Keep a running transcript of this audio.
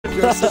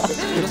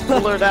just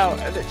blurred out,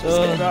 and it just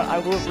came out. I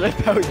will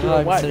rip out your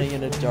I'm wife. sitting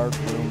in a dark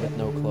room with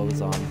no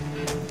clothes on,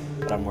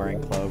 but I'm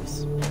wearing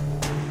clothes.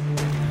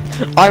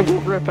 I will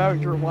rip out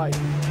your wife.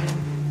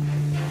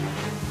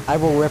 I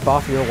will rip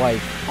off your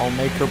wife. I'll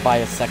make her buy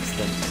a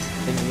sextant,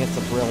 thinking it's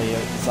a really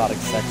exotic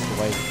sex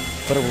toy,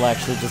 but it will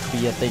actually just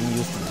be a thing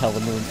used to tell the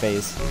moon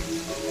phase.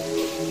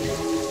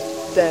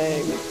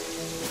 Dang.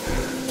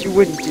 You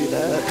wouldn't do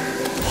that.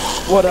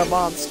 What a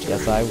monster.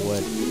 Yes, I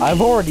would.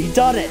 I've already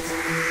done it!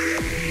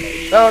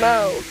 Oh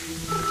no!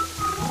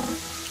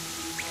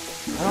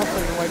 I don't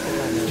think the wife is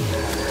my name.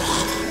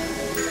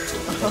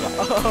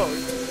 Oh,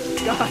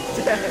 god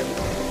damn.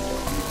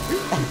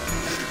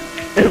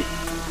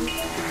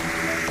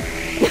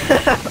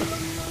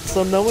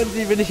 So no one's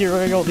even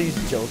hearing all these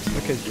jokes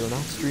because you're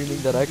not streaming.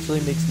 That actually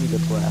makes me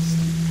depressed.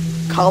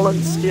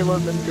 Colin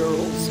stealing them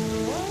girls.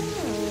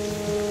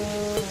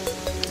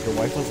 Your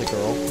wife was a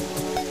girl?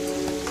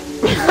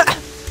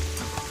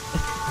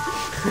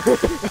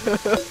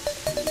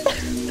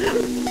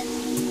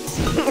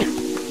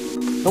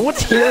 No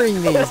one's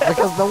hearing these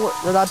because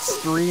we're not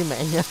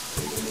streaming.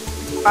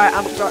 Alright,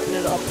 I'm starting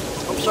it up.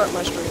 I'm starting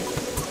my stream.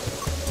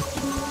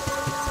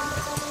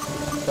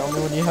 Tell me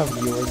when you have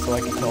viewers so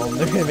I can tell them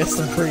they're gonna miss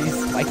some pretty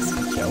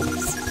spicy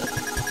jokes.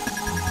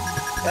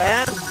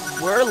 And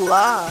we're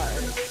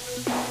live.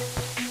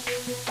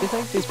 Do you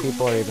think these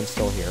people are even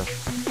still here? I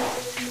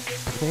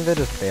think they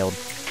just failed.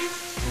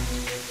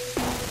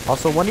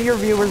 Also, one of your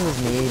viewers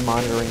is me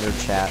monitoring your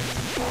chat.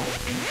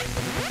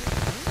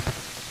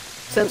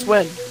 Since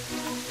when?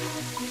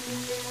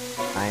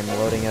 I'm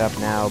loading it up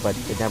now, but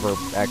it never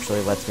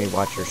actually lets me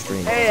watch your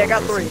stream. Hey, I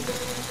got reason.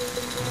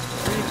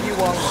 3. 3 view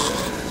watchers.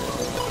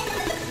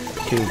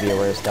 2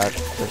 viewers got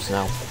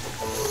personnel.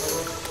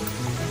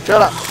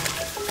 Shut up.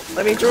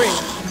 Let me dream.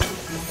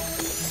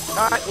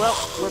 Alright, well,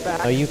 we're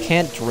back. No, you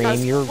can't dream.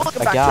 Guys, You're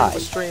welcome a back guy. to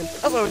the stream.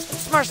 As always,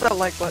 smash that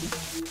like button.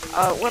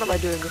 What am I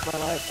doing with my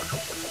life?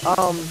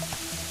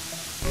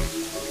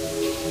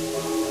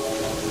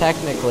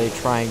 Technically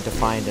trying to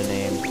find a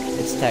name.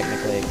 It's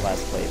technically a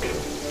class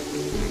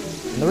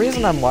playthrough. And the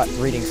reason I'm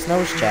reading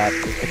Snow's chat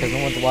is because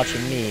no one's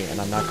watching me, and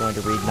I'm not going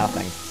to read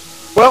nothing.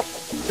 Well,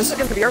 this is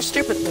gonna be our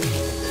stupid thing.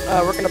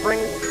 We're gonna bring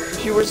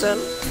viewers in.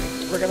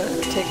 We're gonna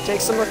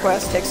take some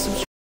requests, take some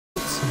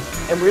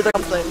shits, and read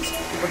dumb things.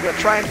 We're gonna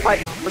try and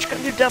fight. We're just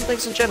gonna do dumb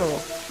things in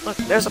general. Look,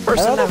 there's a I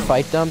person don't now.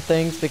 fight dumb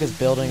things because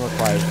building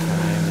requires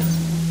time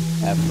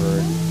and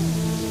effort.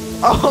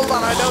 Oh, hold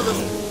on, I know this.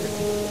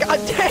 God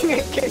dang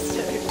it, Casey.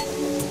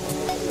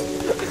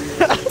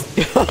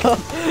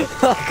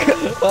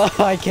 Oh,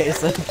 hi,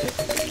 Kason.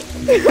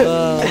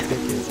 Let's get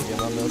Kason again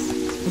on this.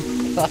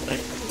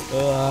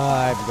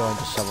 I'm going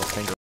to shove a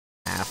finger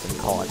in ass and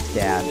call it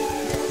dad.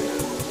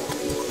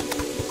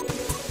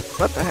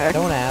 What the heck?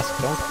 Don't ask,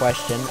 don't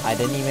question. I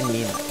didn't even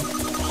mean it.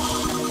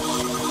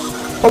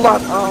 Hold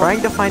on.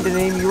 Trying to find a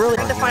name, you really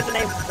Trying to find a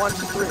name. 1, 2,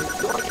 3.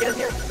 You wanna get in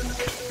here?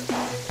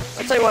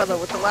 I'll tell you what though,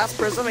 with the last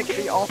prism, it could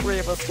be all 3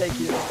 of us take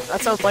you.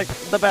 That sounds like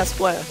the best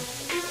plan.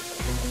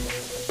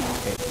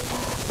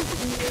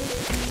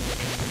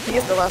 He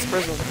is the last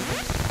prism.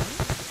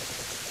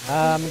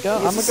 I'm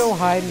gonna go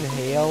hide and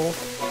hail.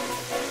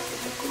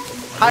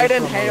 Hide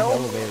and hail?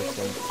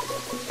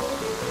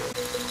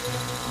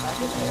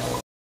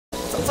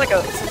 Sounds like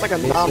a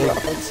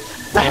non-reference.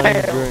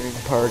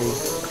 Party.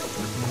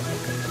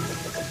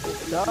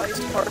 No, he's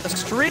part of the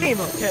stream,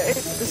 okay?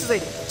 This is a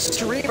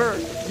streamer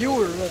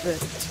viewer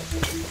event.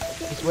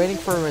 He's waiting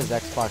for his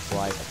Xbox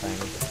Live thing.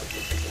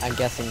 I'm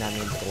guessing that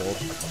means gold.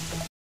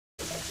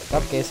 What's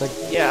up, Kasich?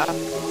 Yeah.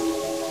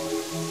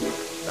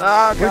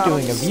 Oh, We're God,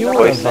 doing a I'm viewer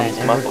stuck. event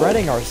and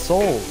regretting our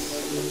souls.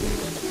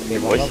 Your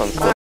voice sounds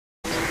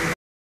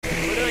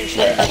We're doing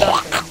shit for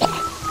nothing.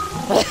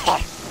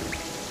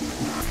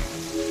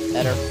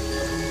 Better.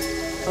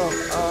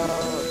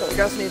 Oh, you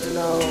guys need to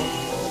know.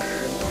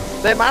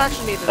 They might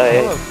actually need to know.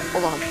 Hey.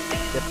 Hold on.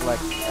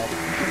 Deflect X.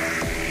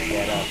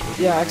 Get up.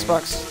 Yeah,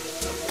 Xbox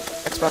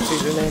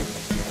username.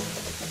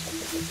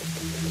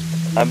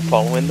 I'm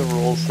following the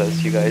rules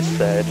as you guys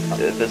said.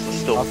 This is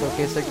still Also,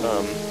 Kasich.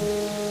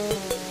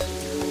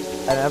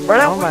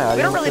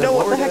 We don't really know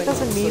what the we're heck doing,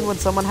 does it mean so- when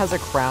someone has a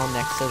crown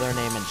next to their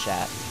name in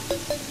chat?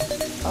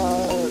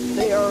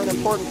 They are an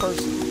important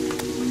person.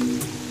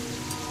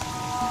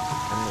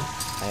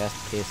 I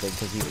asked Kasich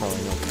because he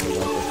probably knows more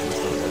about this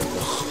than so.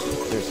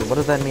 Seriously, what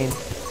does that mean?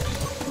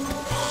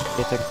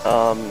 Kasich?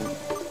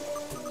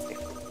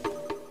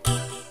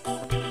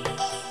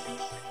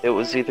 It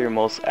was either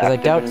most I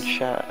active doubt- in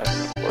chat,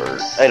 or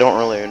I don't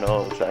really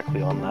know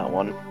exactly on that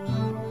one.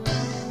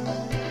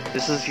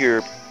 This is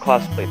your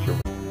class playthrough.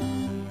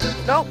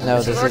 No,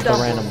 No, this our is the dumb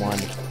random one.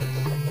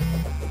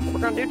 We're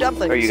gonna do dumb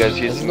things. Are you guys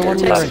using the your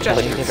one we class were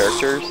playthrough checking.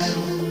 characters?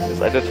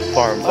 Because I just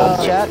farmed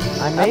Chat,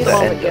 I may At the the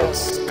moment, end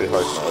yes. of Good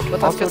Hard Mode. But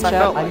that's Also, because I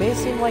chat, felt I like may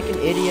seem like an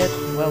idiot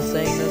while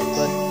saying this,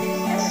 but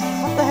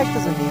what the heck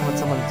does it mean when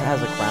someone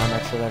has a crown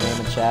next to their name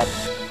in chat?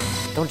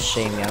 Don't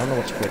shame me, I don't know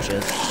what Twitch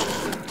is.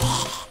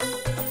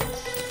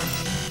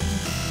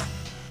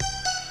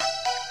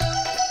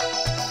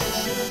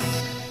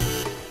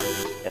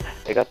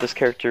 I got this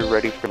character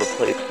ready for the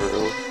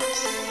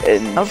playthrough,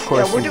 and Of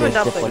course, Yeah, we're you doing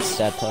did nothing. Diplox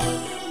Data.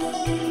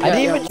 Yeah, I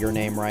didn't yeah. even your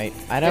name right.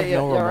 I'd have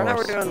no right now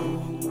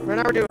remorse. right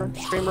now we're doing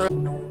streamer.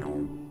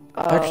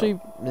 Actually,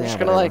 we're just yeah,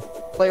 gonna whatever.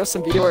 like play with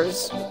some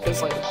viewers,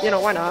 cause like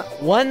why not?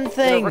 One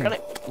thing. we're gonna-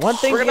 One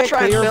thing we're to gonna get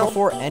try and clear film-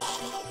 before any.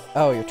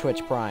 Oh, your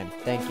Twitch Prime.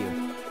 Thank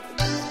you.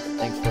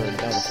 Thanks for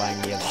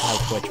notifying me of how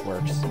Twitch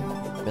works,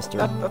 Mr.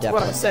 That's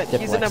what I said.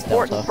 He's an Diplox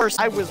important Delta.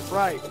 person. I was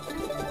right.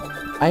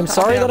 I'm Tell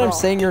sorry me that I'm wrong.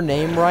 saying your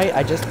name right.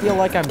 I just feel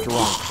like I'm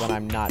drunk when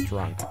I'm not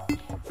drunk.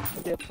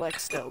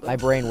 Diplex Delta. My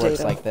brain works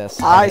Data. like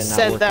this. I and not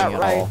said working that at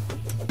right. all.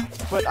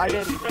 But I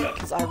didn't,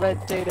 because I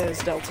read data as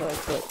delta,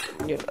 but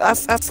you know,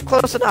 that's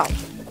close enough.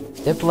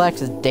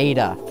 Diplex is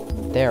data.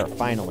 There,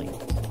 finally.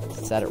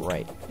 Said it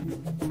right.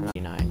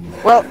 99.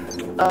 Well,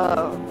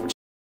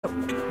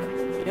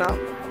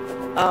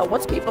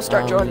 once people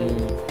start joining,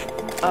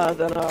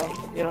 then,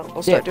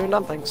 we'll start doing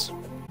dumb things.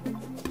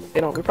 We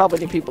probably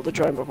need people to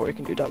join before we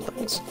can do dumb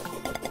things.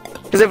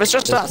 Because if it's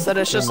just us, then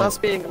it's just us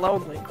being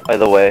lonely. by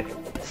the way,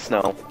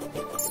 Snow,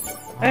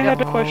 I had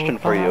a question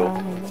for you.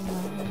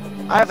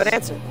 I have an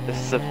answer. This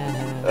is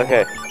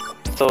okay.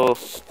 So,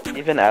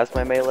 even as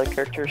my melee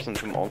character,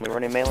 since I'm only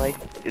running melee,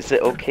 is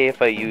it okay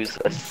if I use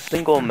a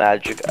single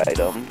magic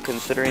item,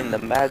 considering the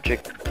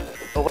magic...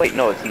 Oh wait,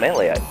 no, it's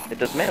melee. It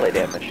does melee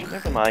damage.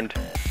 Never mind.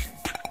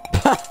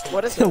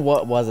 What is it?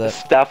 What was it?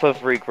 Staff of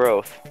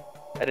Regrowth.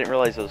 I didn't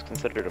realize it was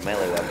considered a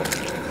melee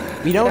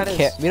weapon. We don't That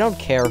care. is- We don't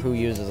care who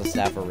uses a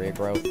staff of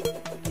regrowth.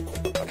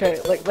 Okay,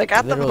 like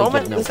at the Literally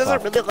moment, give no this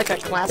isn't fuck. really like a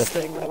class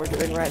thing that we're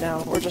doing right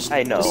now. We're just,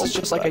 I know, this is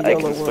just like a but I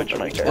YOLO can world. switch that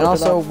my we just character. And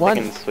opened also, up. I one.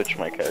 can switch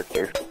my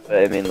character.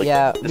 I mean, like,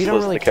 Yeah, this we don't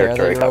was really the care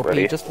character that I you're got OP.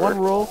 ready Just for. one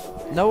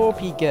rule: no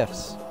OP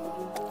gifts.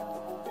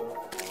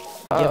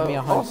 Give me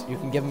a hundred. You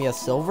can give me a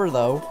silver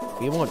though.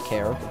 We won't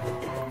care.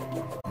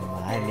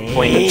 Money.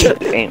 Coins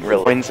ain't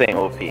real. Coins ain't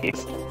OP.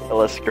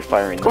 Unless you're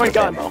firing them Coin with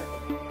gun. ammo.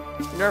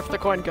 Nerf the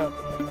coin gun.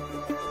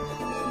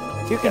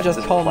 You can Yeah, just this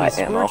is call me flat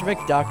ammo. Scrooge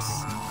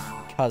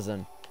McDuck's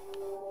cousin.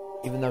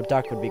 Even though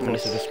Duck would be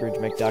closer to Scrooge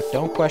McDuck.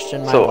 Don't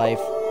question my So- life.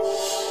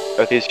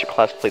 Are these your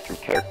class playthrough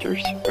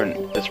characters? Or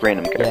just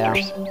random Yeah.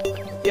 characters?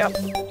 Yep.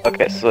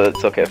 Okay, so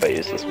it's okay if I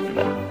use this one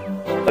then.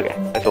 Okay,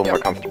 I feel more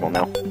comfortable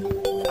now.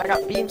 I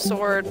got beam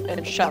sword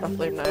and shadow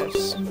flame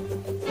knives.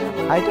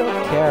 I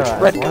don't care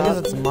as Red long as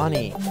gun. it's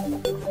money.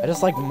 I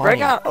just like I money.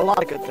 got a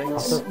lot of good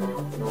things.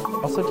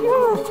 Also, do you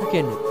have a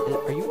freaking?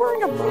 Are you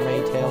wearing a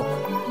mermaid tail?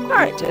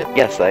 Alright, Dip.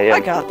 Yes, I I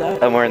am. got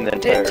that. I'm wearing the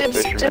entire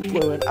Dip's fisherman.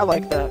 fluid. I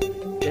like that.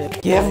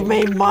 Dip. Give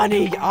me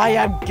money! I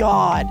am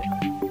God!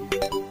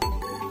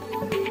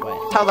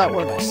 What? How that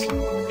works.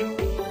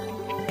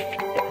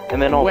 And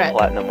then all Wet.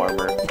 platinum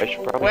armor. I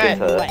should probably Wet.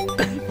 get to...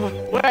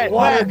 Wet,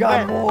 Water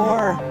gun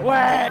war!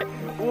 wet,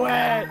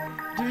 wet.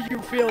 Do you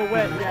feel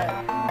wet yet?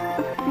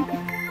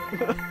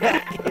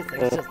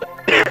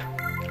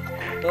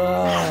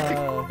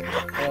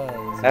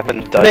 I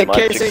haven't done Make much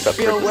Casey except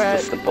for feel just wet.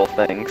 the simple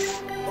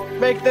things.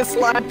 Make this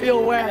slime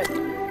feel wet. Are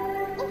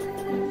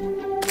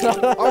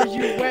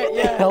you wet What the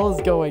yet? hell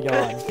is going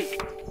on?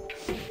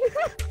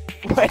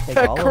 Wet Take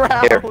the all of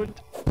ground.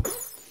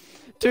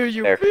 Do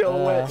you There.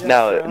 feel wet yet?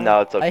 Now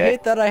bro? it's okay. I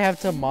hate that I have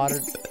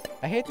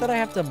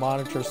to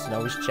monitor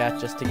Snow's chat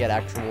just to get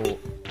actual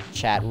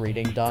chat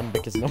reading done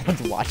because no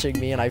one's watching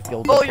me and I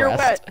feel depressed. Oh, you're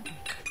wet.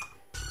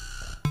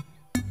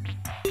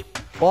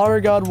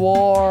 Water gun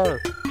war!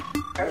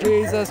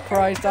 Jesus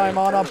Christ, I'm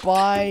on a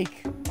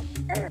bike!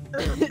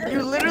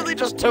 You literally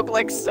just took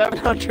like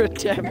 700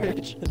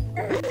 damage.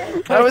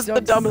 That was the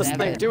took dumbest 7.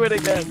 thing. Do it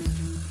again.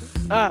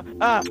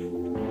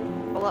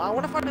 Hold on, I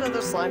want to find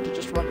another slime to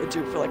just run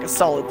into for like a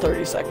solid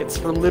 30 seconds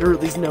for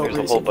literally no There's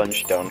a reason. whole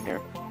bunch down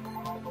here.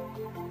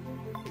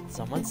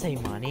 Someone say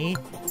money?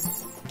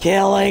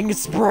 Killing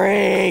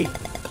spree!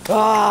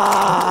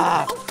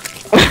 Ah!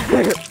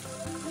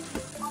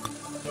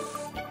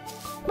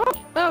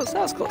 That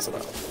was close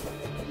enough.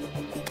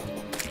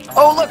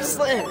 Oh look,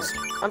 slims!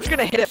 I'm just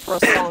gonna hit it for a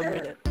solid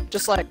minute.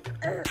 Just like,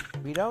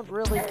 We don't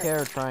really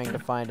care trying to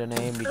find a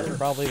name, we just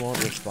probably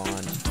won't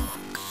respond.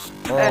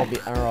 Or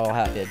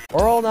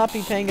I'll not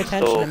be paying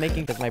attention So- and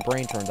making because my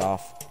brain turned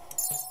off.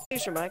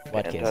 use your mic.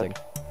 What And, kissing?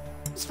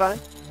 It's fine.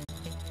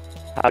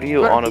 How do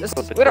you We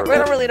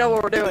don't really know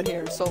what we're doing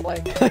here, so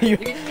like, you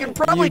can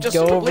probably just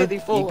go completely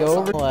over, fool you us. go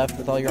over to the left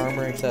with all your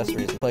armor and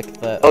accessories. Click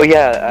the. Oh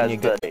yeah, as you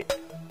the... go-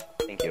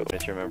 Thank you,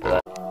 just remember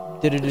that.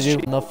 Do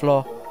on the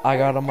floor. I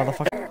got a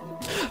motherfucker.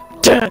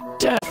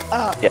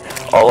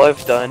 Yeah, all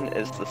I've done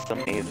is the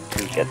summary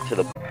to get to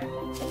the...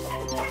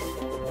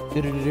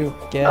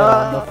 Get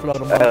on the floor.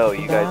 Oh,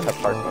 you guys have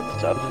hard mode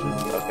stuff.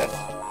 Okay.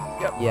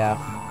 Yeah,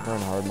 we're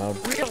in hard mode.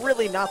 We're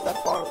really not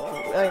that far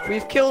though. Like,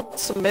 we've killed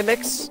some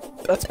mimics.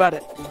 That's about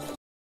it.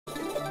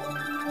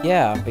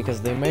 Yeah,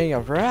 because they may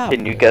have rap.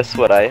 Can you guess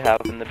what I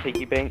have in the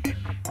piggy bank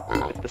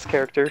with this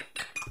character?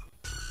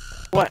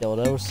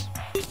 Dildos.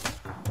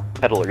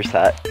 Peddler's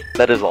hat.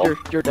 That is all.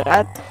 Your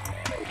dad?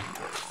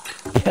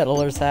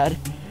 Peddler's hat.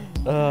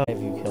 Have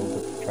you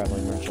killed the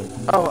traveling merchant?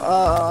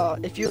 Oh,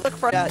 if you look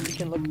for that, you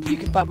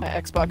can buy my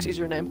Xbox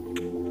username.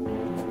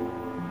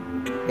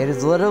 It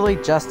is literally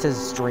just his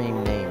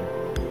stream name.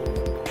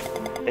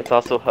 It's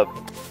also Hub.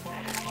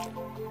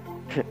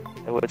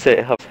 I would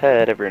say Hub's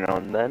head every now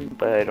and then,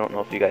 but I don't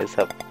know if you guys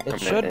have It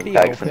permanent should be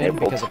tags open enabled.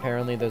 because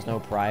apparently there's no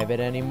private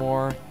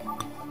anymore.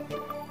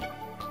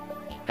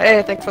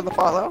 Hey, thanks for the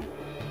follow.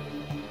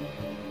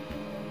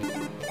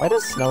 Why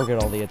does Snow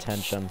get all the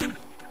attention?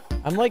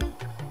 I'm like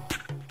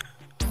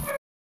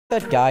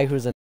that guy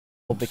who's in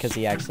because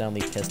he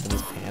accidentally pissed in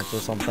his pants or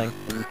something.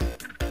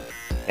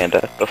 And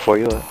before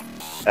you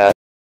ask,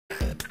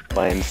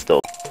 mine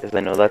still, because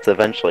I know that's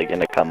eventually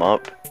gonna come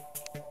up.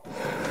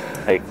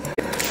 Like,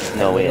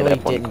 Snowy and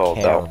everyone called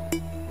out.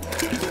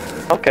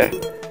 Okay.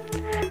 'Cause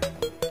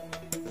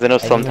I know I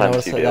didn't sometimes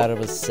notice you do. that it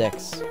was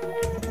 6.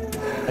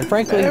 And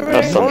frankly, No,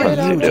 more sometimes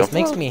you you do. just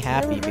makes me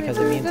happy because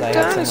it means I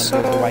have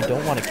someone who I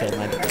don't want to kill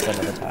 90%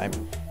 of the time.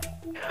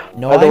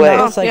 No, By the I'm way-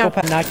 not a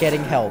psychopath not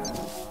getting help.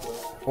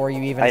 Before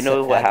you even I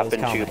know sit what at those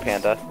happened to you, comments.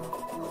 Panda.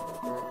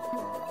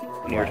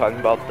 When you were talking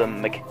about the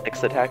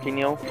mechanics attacking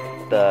you,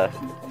 the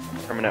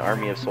permanent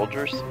army of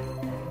soldiers.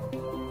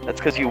 That's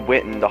because you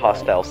went into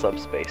hostile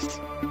subspace.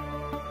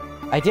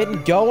 I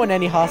didn't go in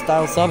any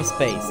hostile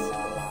subspace.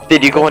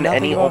 Did you go in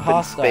Nothing any about open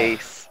hostile.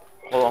 space?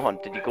 Hold on,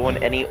 did you go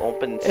in any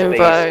open space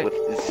Invite. with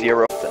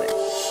zeros in it?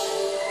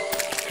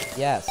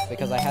 Yes,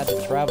 because I had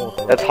to travel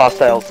through That's it.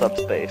 hostile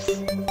subspace.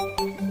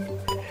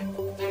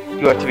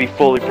 You have to be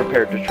fully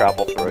prepared to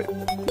travel through it.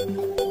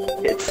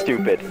 It's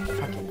stupid.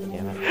 Fucking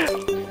damn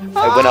it.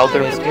 I went out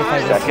there for Basically, if I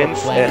 10 was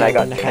seconds planning, and I got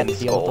wouldn't 10 have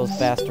to deal with those skulls.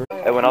 bastards.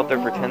 I went out there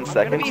for 10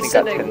 seconds be and got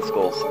sending- 10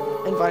 skulls.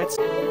 Invites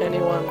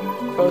anyone,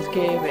 both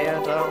game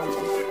and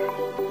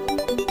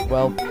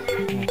Well,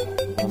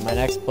 on my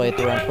next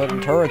playthrough, I'm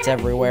putting turrets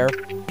everywhere.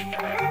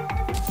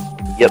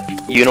 Yep,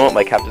 you know what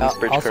my captain's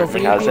bridge Also, for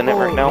currently you has in it people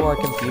right who now? are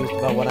confused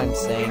about what I'm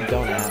saying,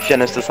 don't ask.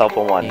 Genesis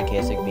Alpha 1. In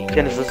case it be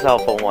Genesis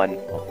Alpha 1.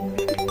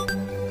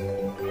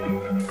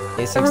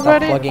 They say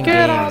stop plugging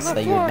games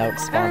that you're not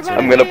sponsored.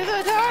 I'm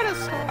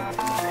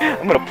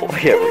gonna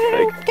play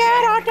everything.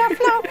 Get on the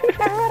floor,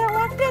 everyone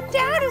walk the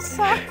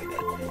dinosaur.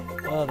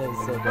 Oh, that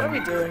was so what are good. we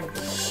doing?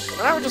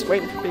 Now we're just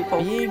waiting for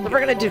people. Being We're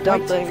gonna do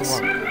dumb quite things.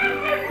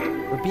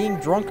 drunk. We're being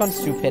drunk on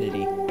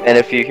stupidity. And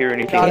if you hear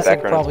anything in the Casey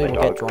background, probably it's my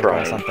will get dog drunk on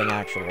crying. something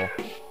actual. Wait,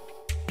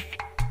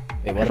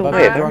 By what the about way,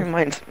 being that drunk?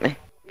 reminds me.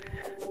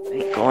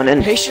 Hey, going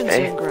in. Patience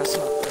Hey. and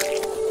aggressive.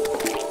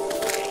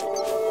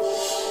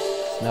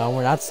 No,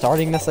 we're not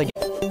starting this again.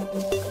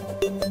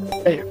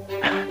 Hey,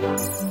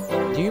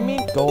 Do you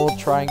mean Gold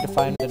trying to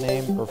find a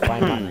name? Or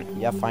find my...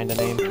 Yeah, find a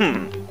name.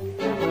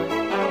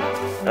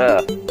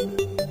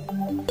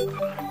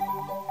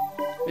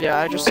 yeah,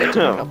 I just sent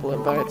him a couple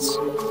invites.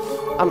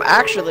 I'm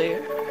actually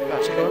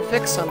about to go and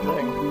fix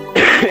something.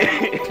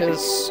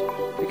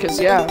 Because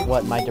yeah.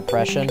 What, my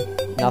depression?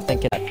 Nothing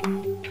can... Oh,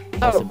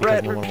 Mostly because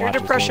Brett, no one your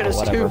watches depression me, is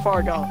but too whatever.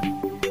 far gone.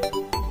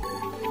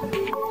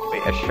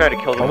 Wait, I should try to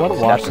kill them I with want a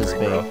to watch staff this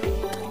ring, bro. video.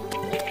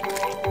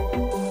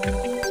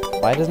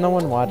 Why does no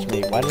one watch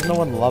me? Why does no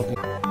one love me?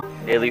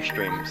 Daily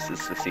streams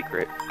is the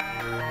secret.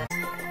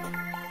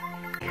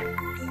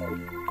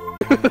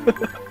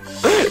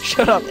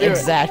 Shut up, do it.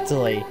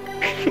 Exactly.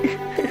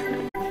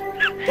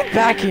 Get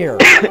back here.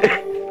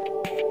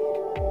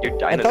 Your thought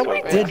dinosaur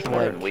we blinks did more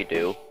blink. than we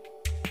do.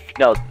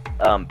 No,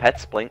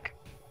 pets blink.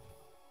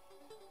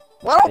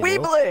 Why don't They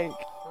we do? blink?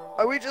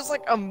 Are we just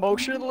like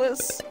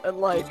emotionless and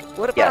like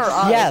what about Yes. our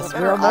eyes? Yes, What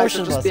about we're our eyes are just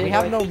emotionless. We being,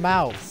 have like- no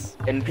mouths.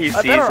 NPCs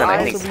I bet our and I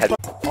eyes think will be head.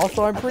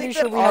 Also, I'm pretty think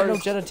sure that we have no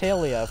ours-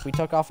 genitalia if we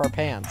took off our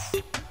pants.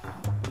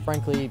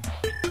 Frankly,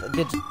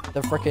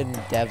 the frickin'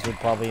 devs would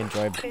probably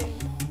enjoy.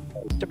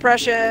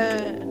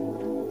 Depression.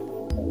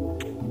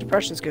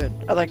 Depression's good.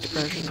 I like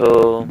depression.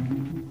 So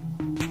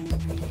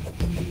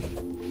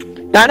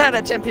 9 out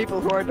of 10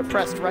 people who are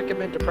depressed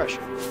recommend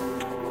depression.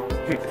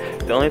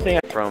 the only thing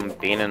from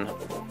being in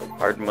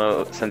hard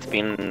mode since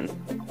being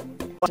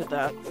Did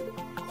that.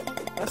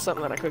 That's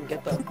something that I couldn't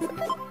get though.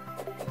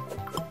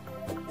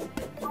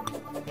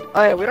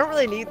 Oh yeah, we don't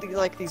really need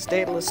these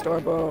Daedalus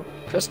Storbow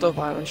Crystal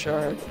Violent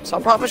Shard, so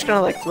I'm probably just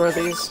gonna like throw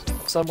these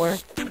somewhere.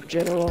 In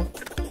general.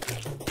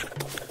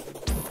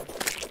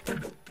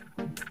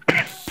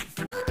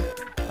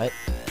 What?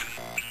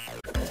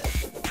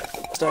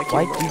 Stack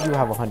Why it. do you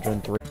have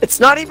 103? It's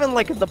not even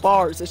like the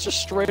bars, it's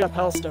just straight up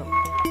Hellstone.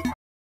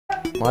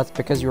 Well, that's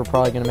because you were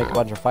probably gonna make a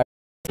bunch of fire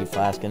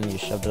flask and you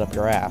shoved it up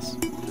your ass.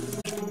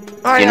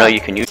 Oh, you yeah. know you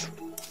can use.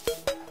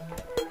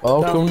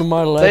 Welcome to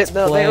my Let's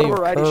no, they Play of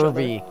override each other.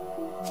 Kirby.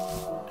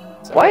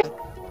 So- What?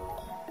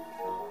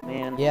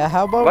 Man, Yeah,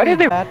 how about Why we did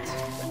they- that?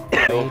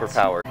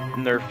 overpowered.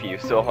 Nerf you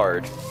so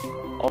hard.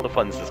 All the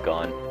fun's is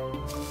gone.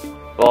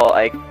 Well,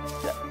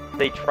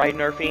 they tried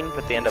nerfing,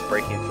 but they end up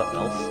breaking something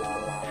else.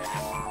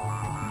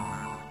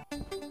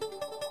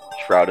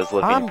 Shroud is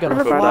living I'm gonna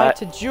proof of fly that.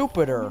 to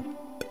Jupiter.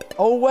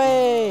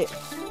 Away!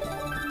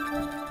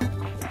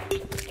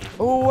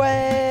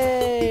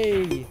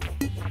 Away!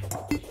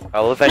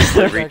 I'll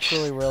eventually That's reach.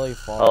 actually really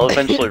far. I'll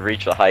eventually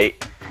reach the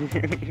height.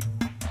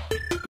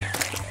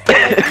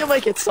 I feel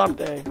like it's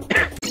someday.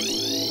 I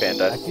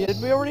Panda. feel,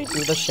 did we already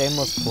do the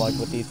shameless plug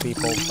with these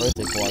people? Or is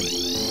it plug?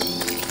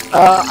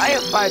 I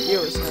have 5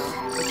 viewers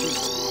now, which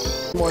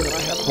is more than I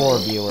had. 4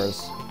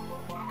 viewers.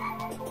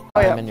 Oh,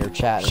 yeah. I'm in your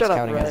chat. Shut it's up,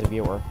 counting Red. as a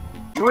viewer.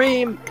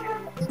 Dream!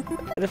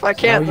 And if I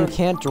can't, No, you then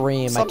can't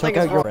dream. I something took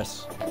is out your wrong.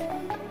 wrist.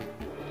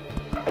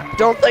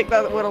 Don't think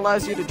that what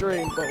allows you to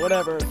dream, but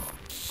whatever.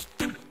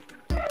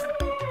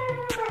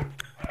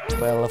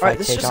 Well, if Alright, I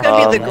this take is off gonna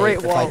be your the leg- Great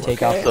if Wall, I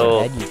take okay? off So-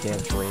 your head, you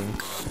can't dream.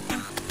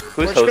 Who's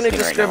We're just hosting gonna right now?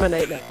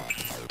 discriminate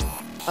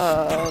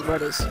now.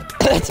 Red is.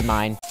 It's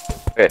mine.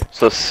 Okay,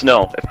 so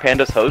Snow, if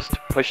Panda's host,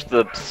 push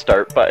the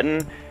start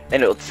button,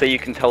 and it'll say you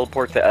can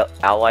teleport to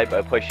ally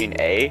by pushing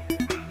A,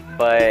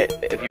 but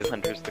if you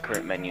Hunter's the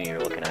current menu you're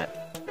looking at.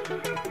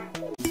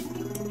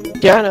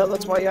 Yeah, I know,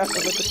 that's why you have to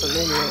look at the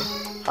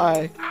menu.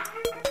 Hi.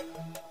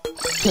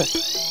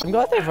 I'm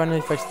glad they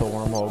finally fixed the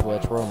wormhole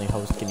glitch where only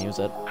host can use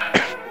it.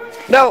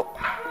 No!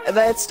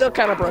 It's still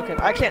kind of broken.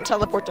 I can't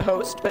teleport to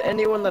host, but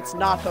anyone that's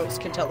not host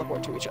can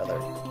teleport to each other.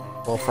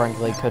 Well,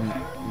 frankly, couldn't.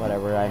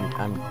 Whatever. I'm.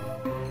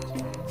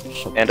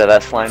 Panda,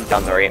 that slime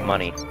down the right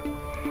money.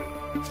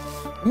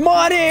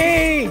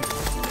 Money!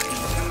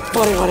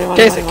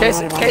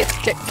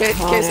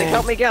 Kasich,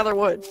 help me gather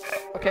wood.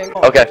 Okay.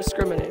 Okay.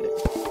 Discriminated.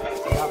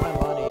 Got my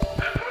money.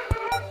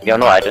 You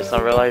know, I just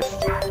not realized.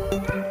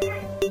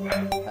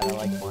 That I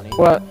like money.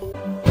 What?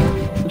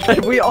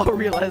 We all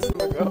realized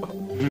long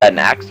ago. An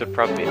axe would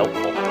probably be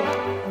helpful.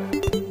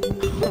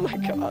 Oh my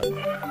god.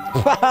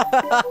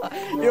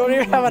 You don't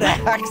even have an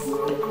axe.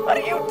 How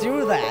do you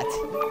do that?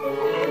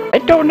 I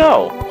don't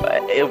know.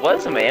 It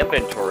was in my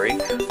inventory.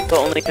 The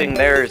only thing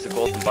there is a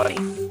golden bunny.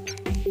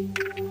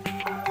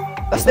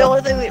 That's the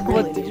only thing that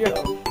really What did need you? to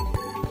go.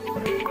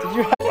 Did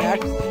you have an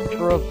axe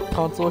for a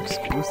console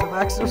exclusive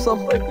axe or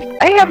something?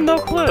 I have no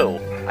clue.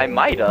 I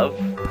might have.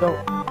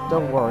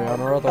 Don't worry. On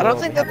our other. I don't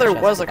world, think we that have there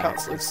chest was a of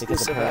axes, console because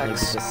exclusive apparently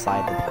axe. we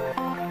decided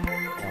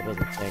that was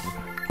a thing.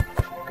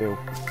 Ew.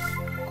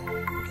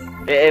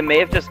 It may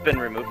have just been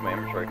removed from my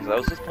inventory because I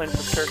was just playing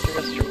this character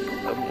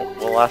yesterday.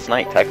 Well, last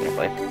night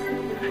technically.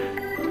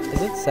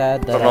 Is it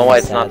sad that I don't know I'm why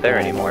it's sad not there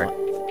that I'm anymore.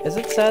 alone? Is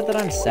it sad that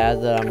I'm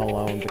sad that I'm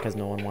alone because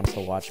no one wants to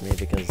watch me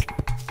because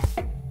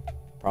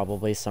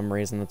probably some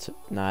reason that's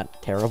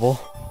not terrible?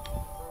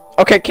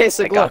 Okay, I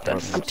Kasich, got look.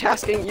 this. I'm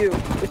tasking you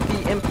with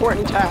the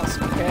important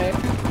task, okay?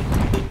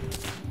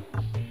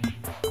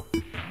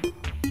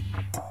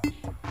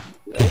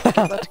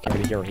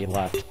 Already here, he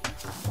left.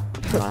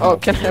 Oh,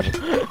 can I?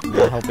 I'm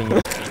not helping you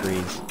with the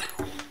trees.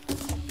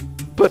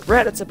 But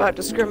Red, it's about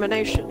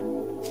discrimination.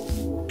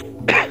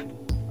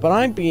 But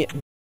I'm being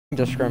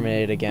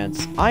discriminated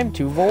against. I'm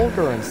too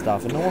vulgar and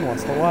stuff, and no one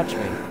wants to watch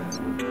me.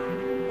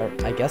 Or,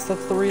 I guess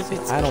that's the reason.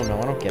 I don't know.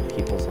 I don't get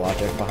people's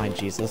logic behind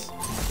Jesus.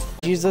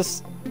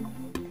 Jesus.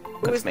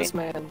 Who is me. this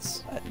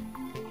man's?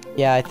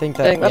 Yeah, I think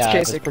that. Dang, that's yeah, I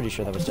was Kasich. pretty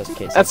sure that was just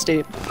Kasich. That's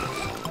deep.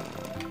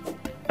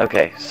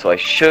 Okay, so I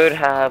should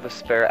have a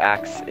spare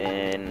axe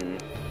in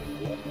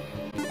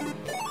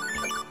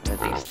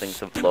these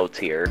things of low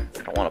tier.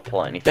 I don't want to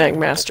pull anything. Dang,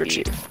 Master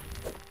Chief.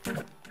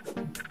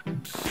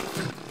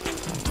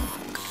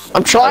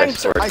 I'm trying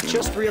to. I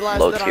just realized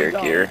low that tier I'm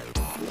dumb. gear.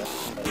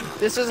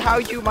 This is how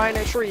you mine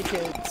a tree,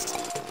 kids.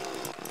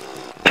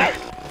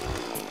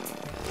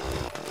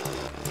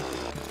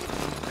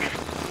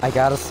 I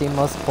got a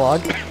seamless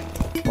plug.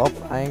 Well,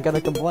 I ain't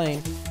gonna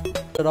complain.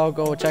 But I'll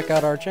go check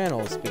out our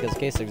channels because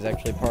Kasich's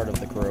actually part of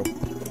the crew.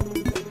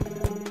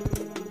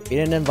 We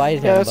didn't invite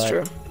him, Yeah, that's but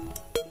true.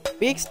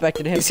 we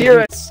expected him He's to here.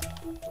 do- It's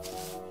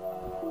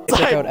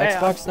check out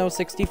man. Xbox Snow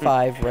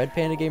 65, Red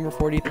Panda Gamer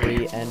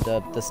 43, and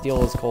The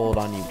Steel is Cold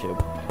on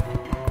YouTube.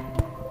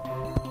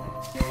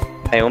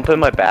 I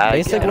opened my bag,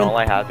 Basic and when- all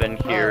I have in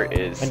here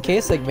is When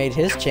Kasich made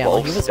his channel,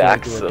 he 12 was going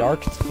stacks through a of-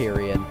 dark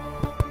period.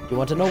 You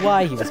want to know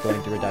why he was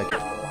going through a dark?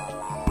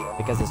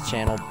 Because his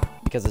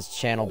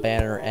channel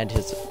banner and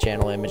his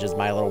channel image is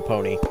My Little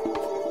Pony.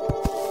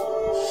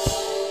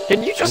 Can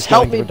you He was just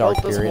help going through me a dark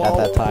build this period wall?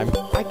 at that time.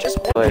 I just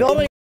But-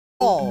 Building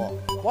a wall.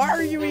 Why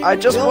are you even I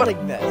just want-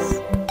 building this?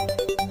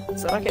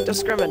 so I can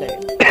discriminate.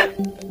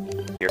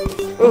 Here.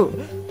 Ooh,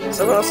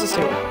 someone else is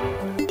here.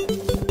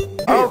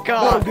 Oh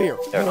god. Beer.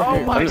 There. Oh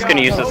my I'm just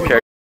gonna God. use this character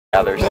to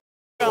gather.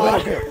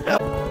 Metal Gear.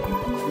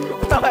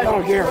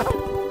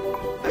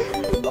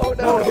 Oh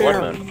no. Metal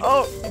Gear. Woodman.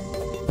 Oh.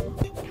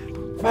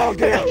 Metal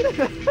Gear.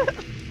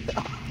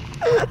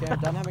 Okay, I'm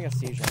done having a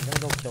seizure. I'm gonna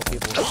go kill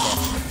people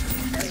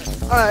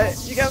with Alright,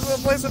 you guys wanna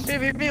play some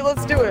PvP?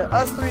 Let's do it.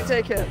 Us three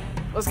take him.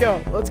 Let's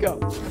go. Let's go.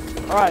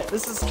 Alright,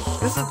 this is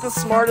the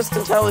smartest,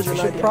 intelligent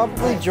You should idea.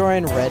 probably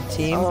join Red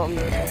Team.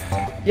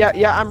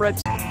 Yeah, I'm red.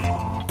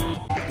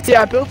 See,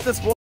 I built this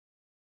wall.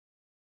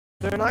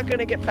 They're not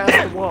gonna get past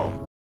the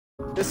wall.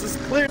 This is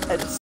clear.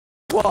 It's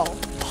wall.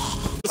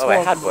 This Oh, I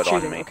wall had is wood on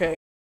cheating, me. Okay.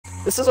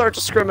 This is our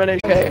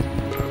discrimination. Okay.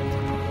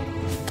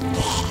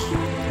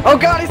 Oh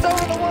god, he's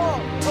over the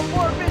wall!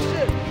 Abort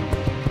mission!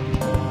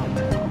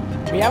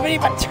 We haven't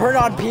even turned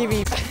on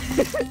PvP.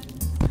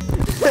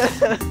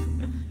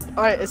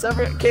 Alright, it's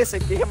over.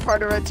 Kasich, become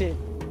part of red team.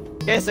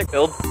 Kasich.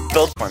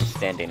 Build farm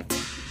standing.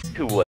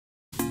 2 wood.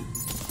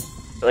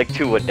 Like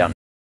 2 wood down.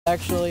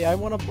 Actually, I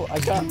wanna. I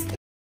got.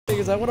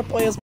 Because I wanna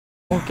play as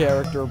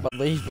character, but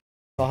leave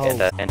the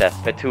host. And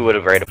Petu would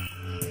have rated.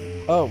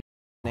 Oh,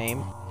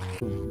 name.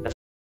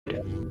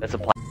 That's a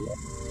plan.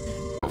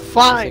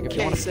 Fine, If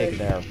you want to stick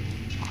Casey. there.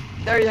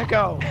 There you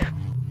go.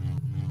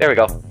 There we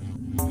go.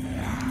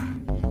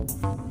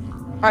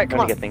 Alright, come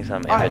Trying on. to get things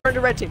on my Alright, turn to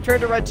red team, turn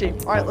to red team.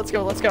 Alright, let's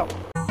go, let's go.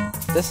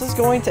 This is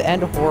going to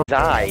end horribly.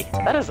 Die.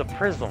 That is a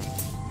prism.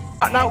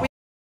 Now we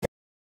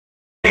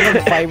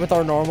Fight with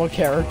our normal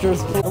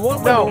characters. I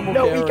want my normal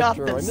no, we got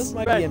character. this. I miss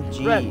my Red,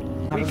 BMG. Red,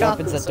 I we have got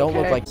weapons this, that don't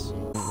look okay? like.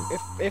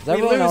 if Is we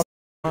everyone lose, else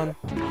on?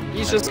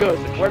 he's just good.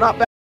 We're not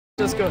bad,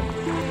 just good.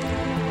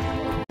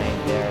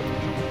 There.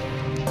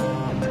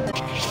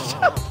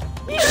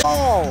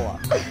 Wall.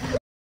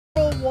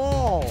 The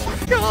wall.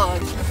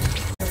 God.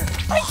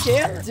 I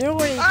can't. Do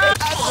anything.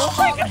 Oh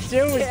my God.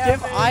 Do is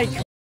give eye.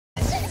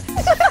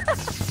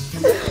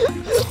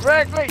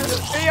 Red, wait,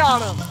 just be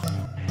on him.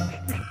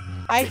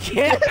 I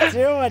can't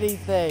do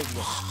anything.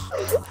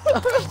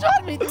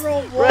 Shot me through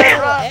a wall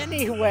Run.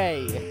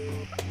 anyway.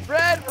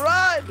 Red,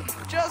 run!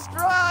 Just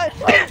run!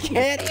 I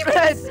can't even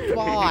Red.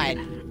 spawn.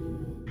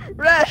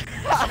 Red!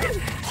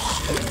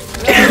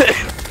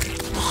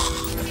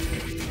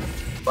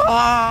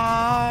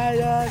 Ah,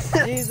 yes,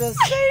 Jesus,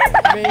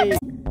 save me.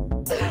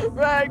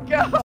 Red,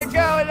 go!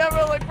 Go and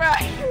never look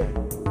back!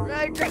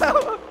 Red,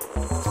 go!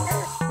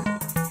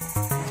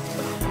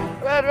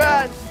 Red,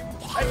 run!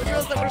 I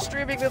realize that we're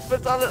streaming this, but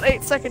it's on an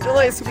 8-second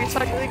delay, so we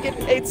technically get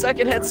an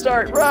 8-second head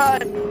start. Run!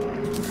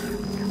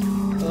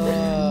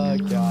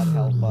 God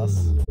help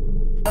us.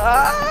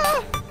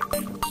 Ah!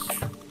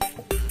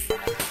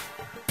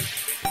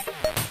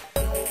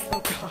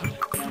 Oh God.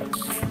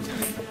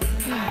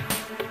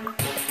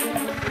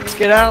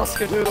 Skedaddle,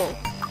 skedoodle.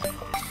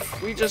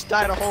 We just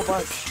died a whole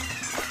bunch.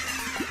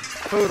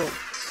 Poodle.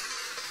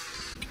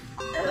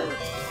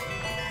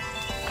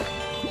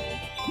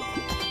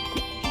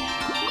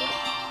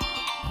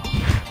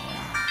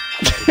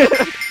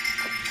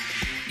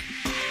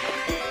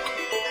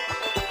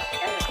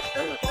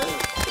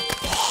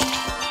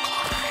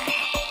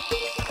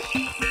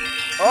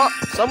 Oh,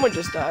 someone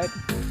just died.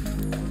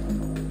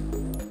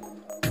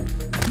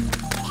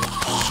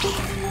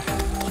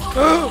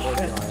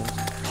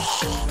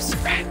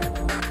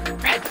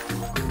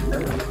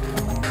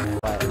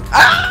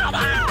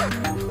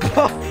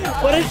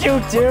 What did you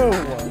do?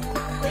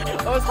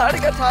 I was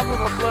hiding on top of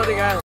a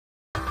floating island.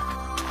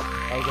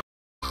 Why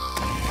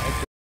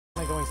am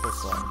I going so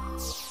slow?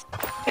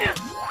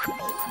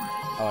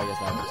 Oh, I guess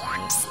that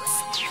works.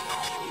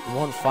 You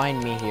won't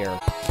find me here.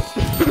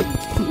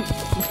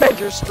 And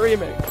you're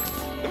streaming.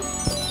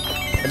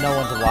 But no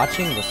one's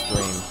watching the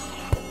stream.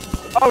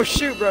 Oh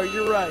shoot, bro,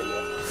 you're right.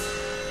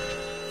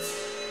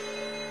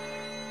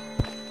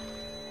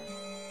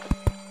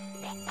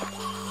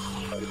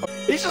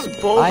 He's just I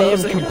am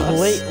bulldozing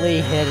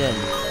completely hidden.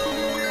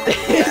 us.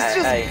 He's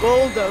just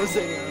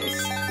bulldozing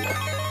us.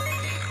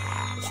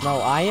 No,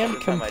 I am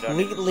Every time I don't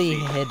even completely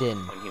see hidden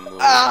when he moves.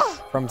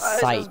 Ah! from I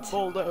sight. just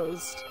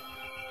bulldozed.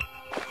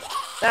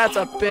 That's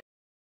a bit.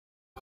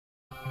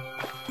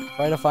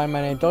 Try to find my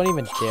name. Don't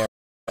even dare.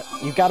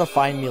 You gotta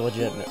find me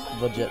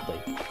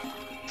legitly.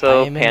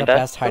 So, I am in Panda, the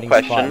best hiding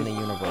quick spot in question.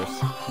 the universe.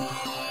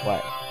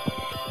 What?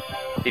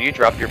 Did you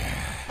drop your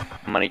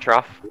money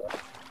trough?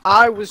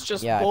 I was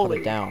just Yeah, I put it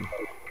bullied. down.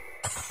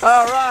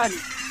 Oh, run!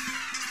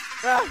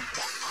 Run!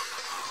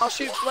 I'll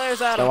shoot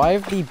flares at him. So I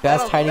have the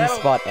best hiding that'll-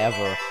 spot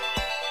ever.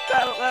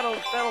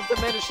 That'll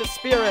diminish his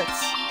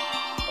spirits.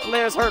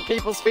 Flares hurt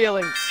people's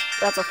feelings.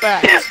 That's a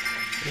fact.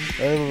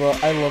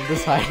 I love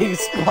this hiding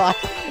spot.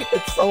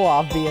 It's so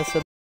obvious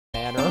in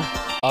one manner.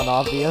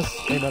 Unobvious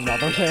in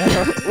another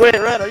manner. Wait,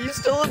 Red, are you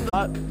still in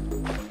the...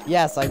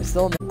 Yes, I'm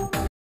still in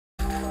the...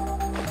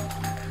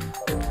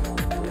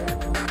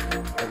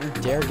 Don't you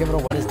dare give it a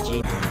what is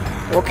G.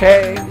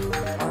 Okay.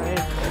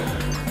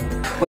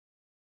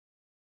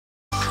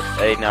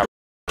 I now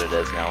what it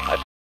is now.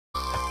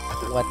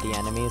 What, the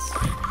enemies?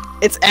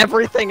 It's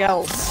everything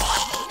else.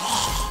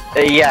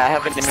 Yeah, I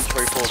have an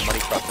inventory full of money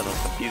trough and I'm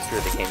confused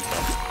where they came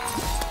from.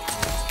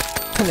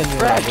 And then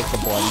you're Red. like, it's the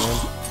blood moon.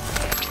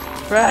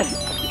 Red.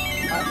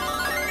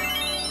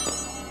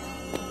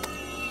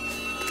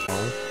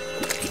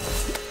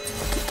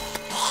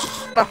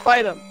 Gotta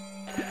fight him.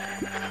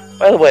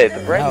 By the way, the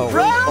bread No. and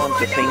room spawned at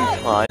the same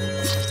time.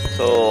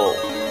 So,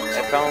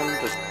 I found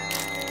the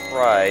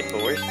bride,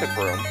 but where's the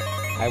broom?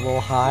 I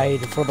will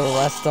hide for the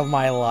rest of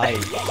my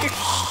life.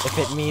 If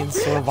it means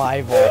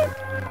survival.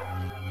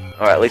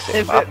 Or at least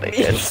If thought it they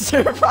did. means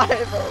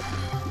survival.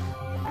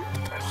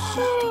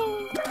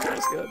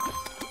 That's good.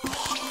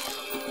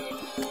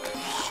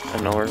 I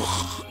know where.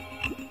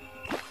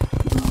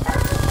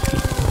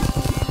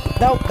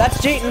 No,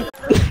 that's cheating!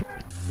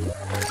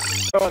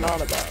 What's going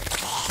on about?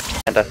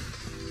 And I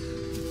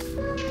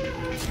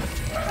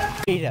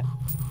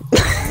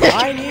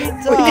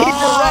need to We need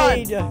to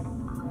hide!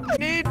 We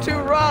need to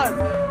run!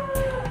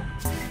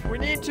 We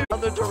need to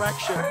other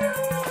direction.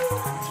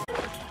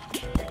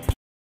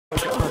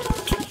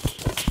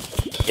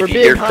 if We're you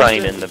being hear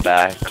crying hunted. in the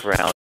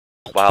background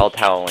while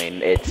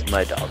howling, it's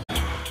my dog.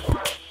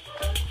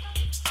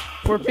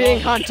 We're being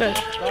hunted.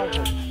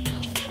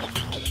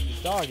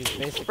 Dog is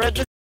basically.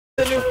 Fred,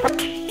 this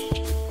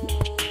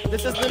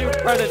is the new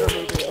Predator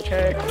movie,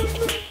 okay?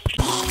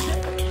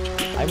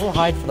 I will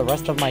hide for the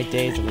rest of my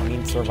days if it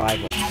means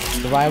survival.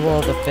 Survival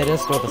of the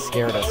fittest or the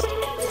scaredest.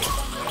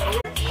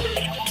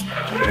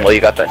 Well, you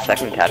got that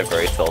second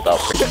category filled out.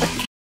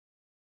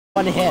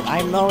 One hit.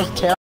 I'm those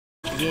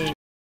terrible.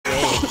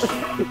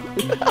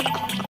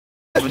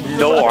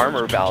 No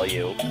armor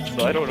value,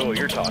 so I don't know what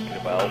you're talking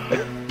about.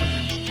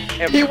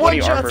 I have He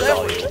 20 armor one-shots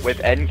value with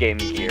endgame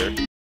gear.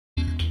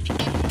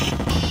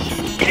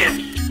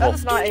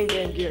 That's not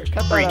in-game gear.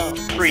 Cut that out.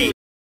 Free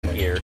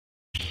gear.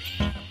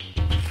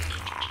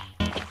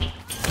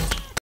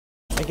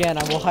 Again,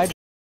 I will hide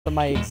for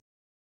my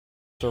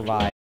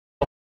survive.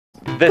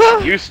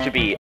 This used to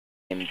be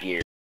in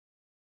gear.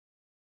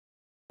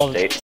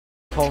 State.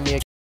 Call me a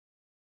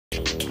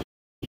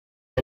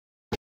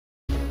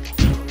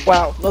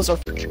Wow, those are.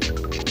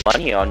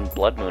 Money on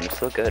Blood Moon is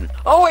so good.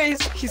 Oh,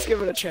 he's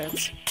given a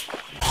chance.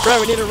 Fred,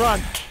 we need to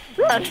run.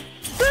 Fred,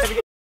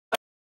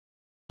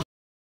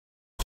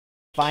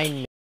 find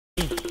me.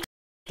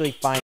 Actually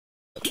find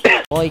me.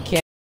 Well, he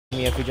can't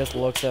find me if he just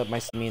looks at my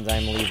means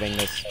I'm leaving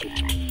this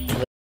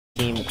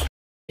team.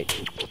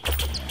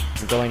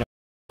 I'm going.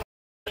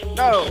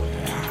 No.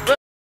 Let's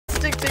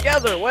stick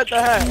together. What the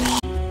heck?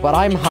 But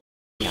I'm hiding.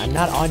 I'm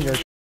not on your.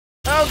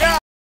 Oh God.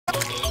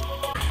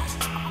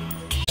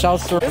 Shall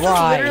This is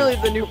survive. literally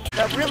the new.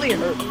 That really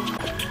hurt.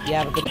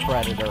 Yeah, but the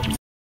predator.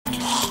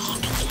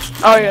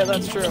 Oh yeah,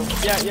 that's true.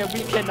 Yeah,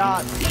 we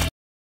cannot.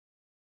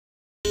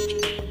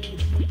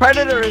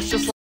 Predator is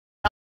just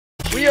like,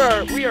 we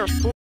are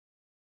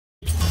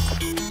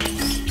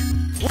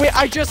Wait,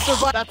 I just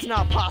survived. That's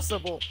not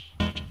possible.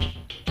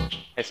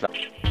 It's not.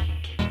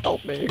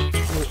 Help me.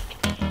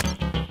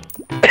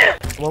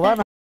 Well,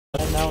 I'm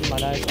now in my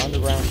nice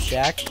underground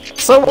shack.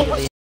 So Under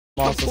the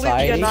small completely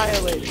society.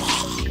 annihilated.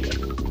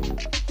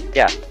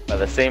 Yeah, by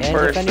the same And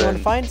person. if anyone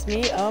finds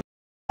me,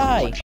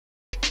 die.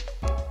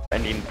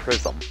 Ending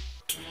Prism.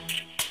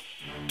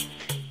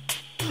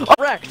 Oh,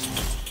 wrecked.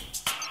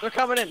 They're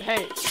coming in.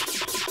 Hey.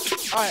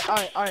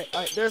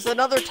 Alright. There's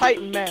another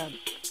Titan man.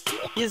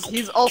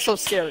 He's also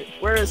scary.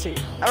 Where is he?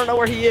 I don't know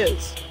where he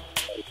is.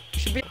 He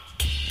should be.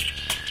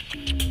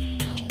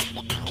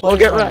 We'll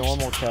get my wrecked.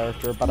 normal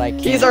character, but I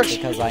can't He's our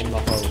because I'm the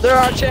host. They're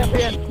our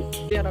champion.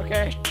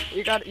 Okay.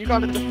 You got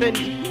to defend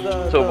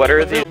the. So what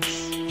are the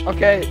these?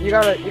 Okay, you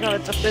gotta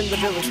defend the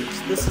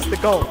villagers. This is the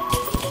goal.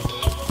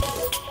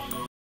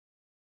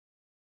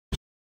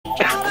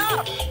 Shut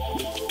up!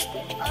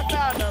 I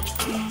found him.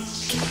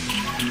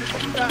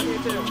 You got me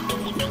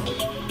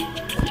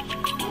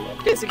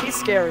too. He's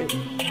scary.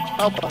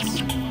 Help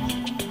us.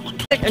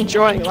 I'm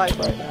enjoying life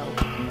right now.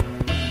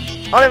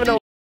 I don't even know.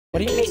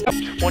 What do you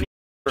mean? 20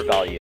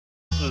 value.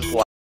 This was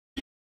like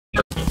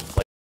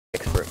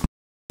expert.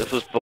 This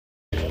was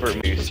expert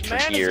moves for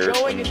Man is gear,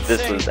 going and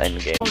this insane. was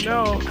endgame. Oh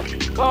no!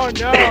 Oh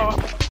no!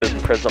 This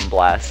Prism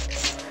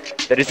blasts.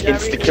 That is Yeah,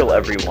 insta kill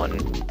everyone.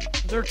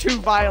 They're too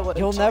violent.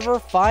 You'll never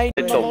find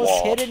the It's a most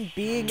wall. hidden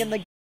being in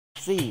the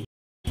sea.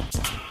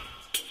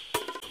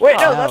 Wait,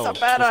 no, No. that's a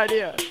bad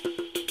idea.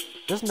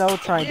 There's no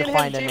trying Me to and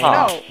find him any. team,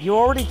 no. You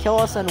already kill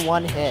us in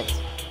one hit.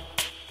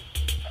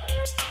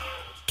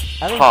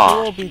 I think Huh.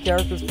 two will be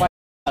characters fighting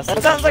us.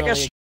 That sounds like a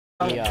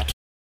Yeah.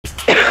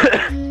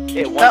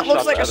 That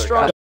looks like a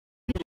strong.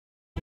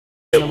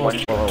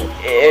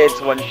 It's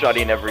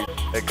one-shotting every.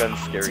 That gun's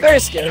scary. It's very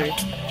scary.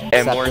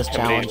 I'm Accept more this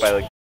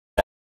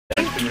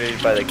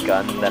intimidated by the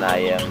gun than I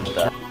am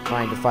the.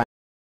 Trying to find.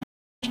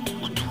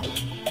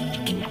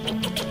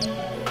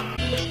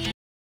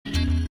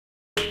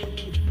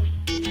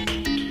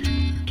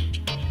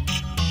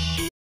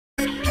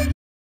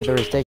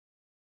 There's take.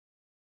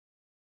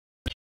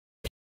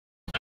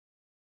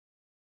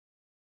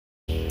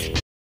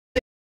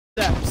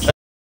 Steps.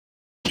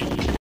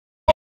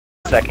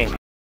 Second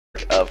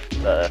of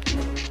the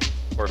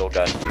portal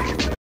gun.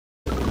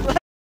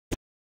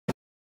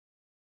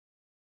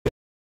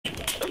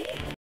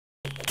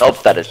 Oh,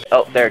 that is.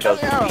 Oh, there it goes.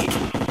 Oh,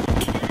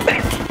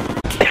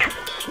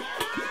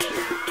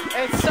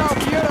 It's so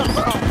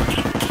beautiful.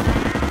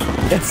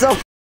 It's so.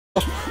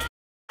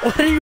 What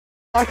are you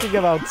talking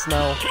about,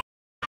 Snow?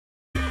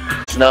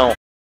 Snow.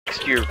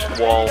 Next to your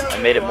wall. I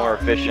made it more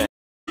efficient.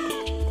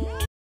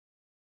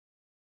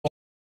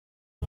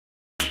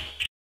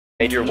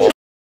 Made your wall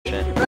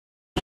efficient.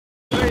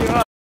 There you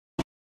are.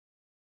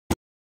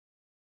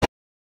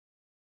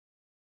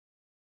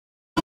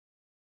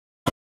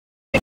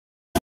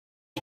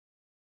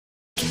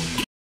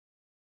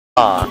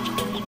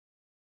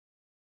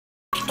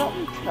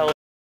 Something tells.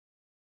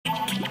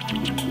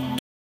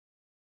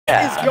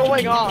 What is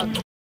going on?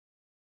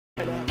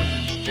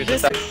 Here's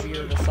This a is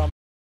Weird to some.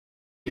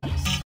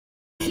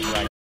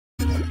 Right.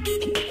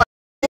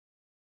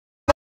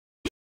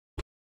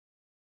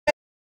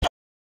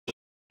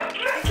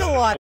 It's a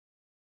lot.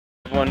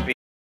 one be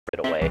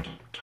it away.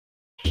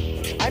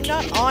 I'm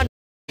not on.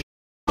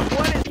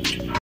 What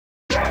is?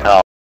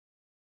 Oh.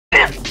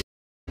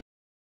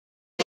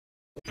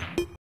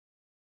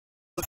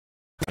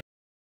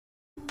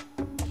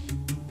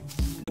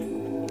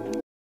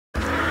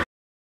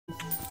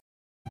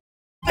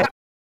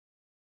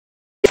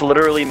 It's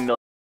literally millions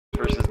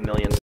versus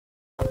millions.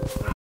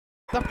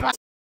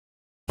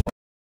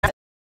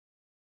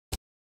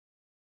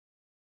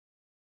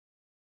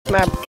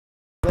 Map.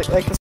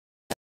 Like this.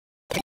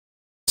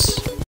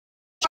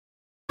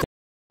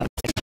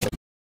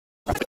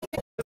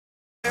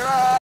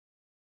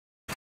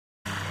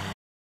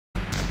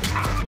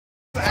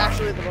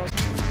 Actually the most.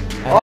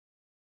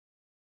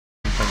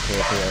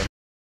 Here.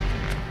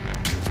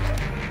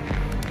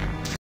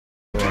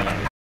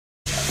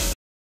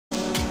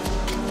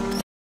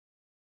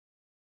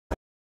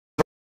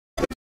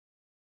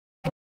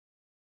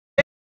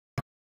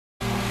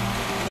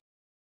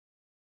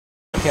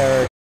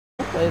 Character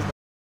plays.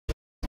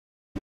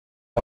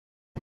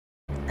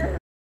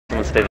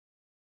 Someone stay.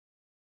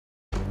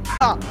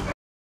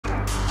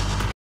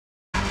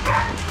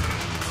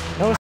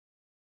 No.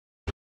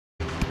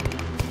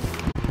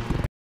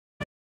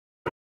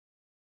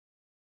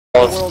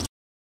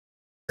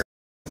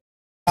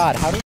 God,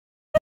 how do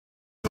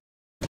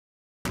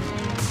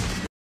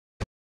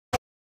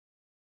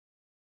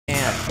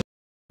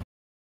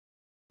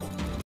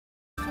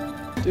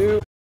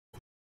Dude.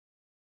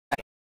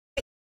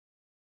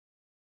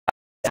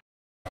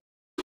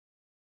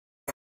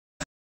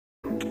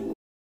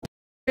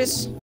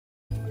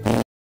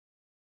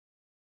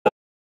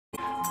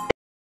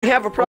 We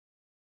have a problem.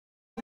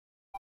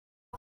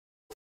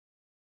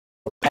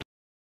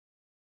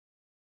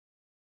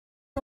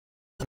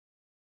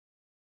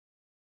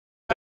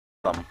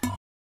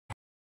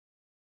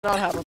 Not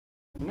have a.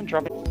 I'm gonna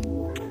drop it.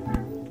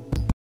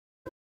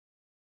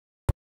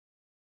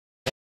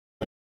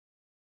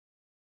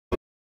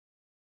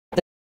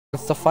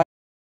 it's the fight?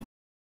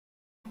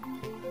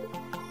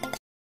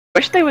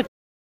 Wish they would.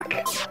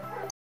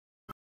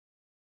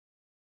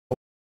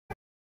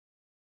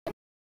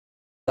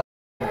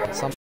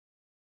 Some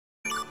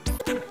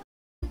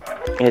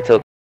It's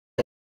okay.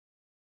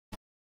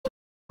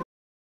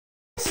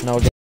 snow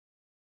day.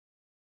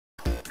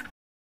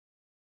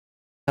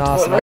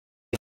 Awesome.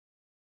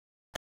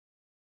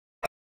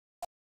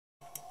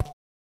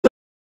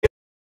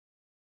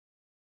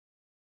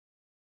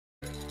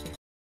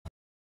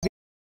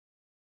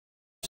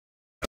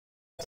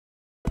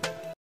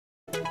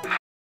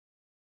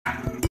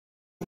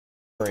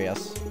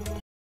 Yes.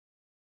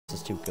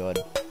 This is too good.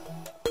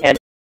 And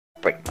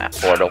break my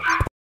portal.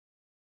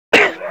 No,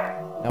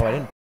 I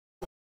didn't.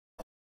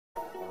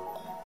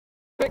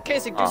 Quick,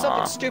 Casey, do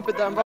something stupid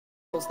that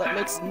involves that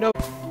makes no.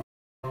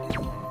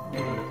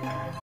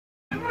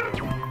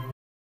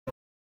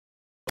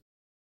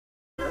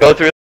 Go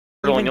through the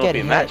portal and Even you'll be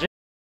get magic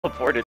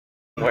teleported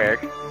where?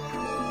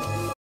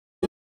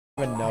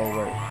 Even know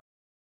where.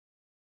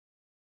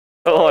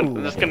 Hold on,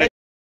 I'm just gonna.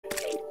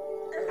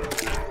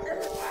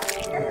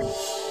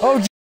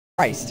 Oh,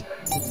 Christ!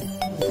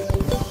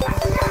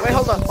 Wait,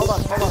 hold on.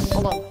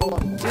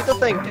 Do the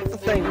thing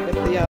with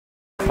the,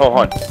 Hold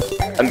on.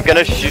 I'm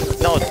gonna shoot.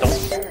 No,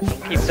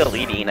 don't keep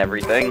deleting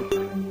everything.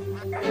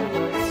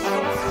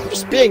 I'm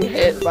just being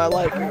hit by,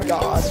 like,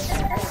 God.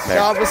 There.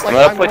 God was like,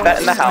 I'm gonna put that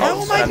in the How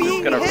house, am I and I'm just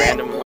being gonna hit?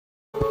 randomly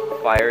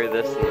fire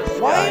this in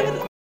the Why sky.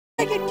 did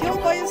I get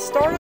killed by a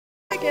starter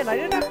again? I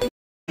didn't have to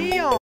be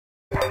on.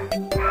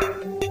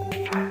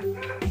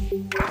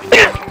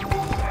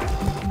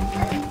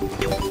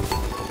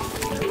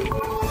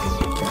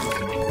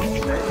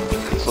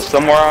 So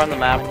somewhere on the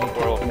map, the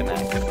portal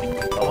connects.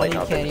 Oh wait, You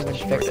no, can't they even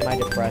just fix destroyed my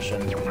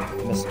depression,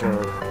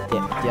 Mr.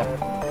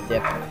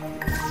 Dip.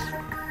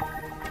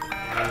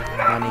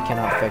 Money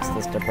cannot fix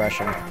this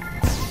depression.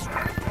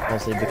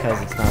 Mostly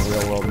because it's not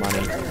real world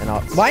money. And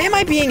why am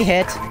I being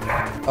hit?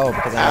 Oh,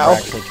 because I never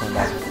actually turned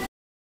off.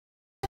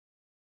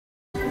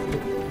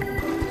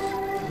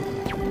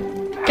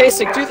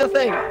 Casey, do the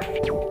thing.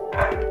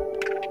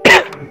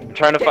 I'm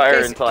trying to fire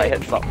Casey, until I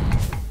hit something.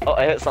 Oh,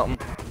 I hit something.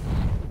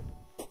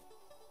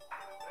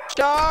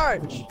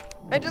 Charge!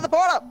 Into the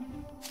portal!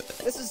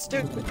 This is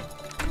stupid.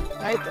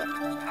 I hate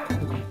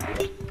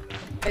that.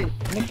 Hey,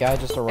 The guy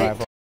just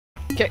arrived.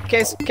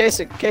 Casey,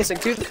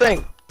 do the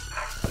thing.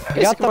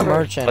 We got the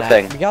merchant. What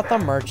thing? We got the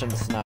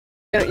merchants now.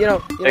 You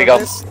know, There you go.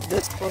 this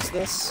plus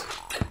this.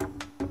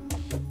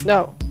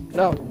 No,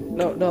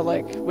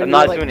 like when I'm you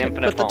not like doing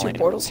infinite put the two falling.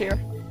 portals here.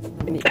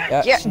 And you,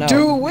 Yeah, yeah, no.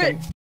 do it.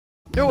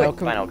 Do No, it.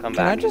 Fine, I'll come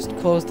Can I back. just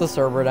close the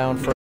server down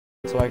for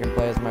so I can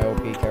play as my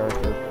OP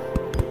character?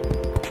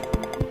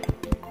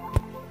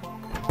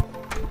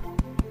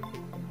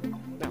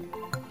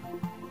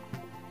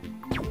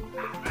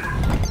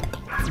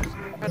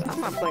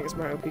 I'm not playing as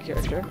my OP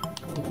character.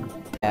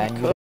 Yeah, and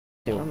you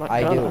do. I'm not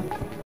I do. gonna.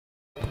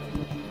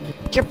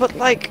 Yeah, but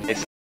like,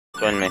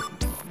 Join me.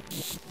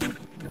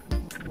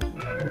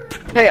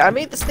 hey, I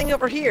made this thing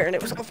over here, and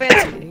it was all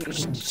fancy. And you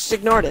just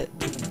ignored it.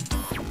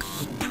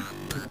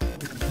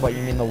 What,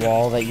 you mean the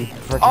wall that you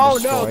freaking Oh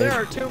destroyed? no, there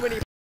are too many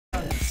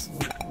buttons.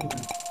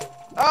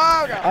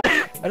 Oh god.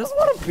 I just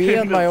want to be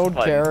on my That's own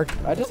fun. character.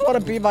 I just want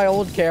to be my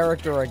old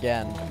character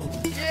again.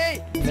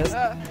 Yay! Miss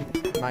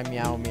my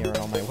meow mirror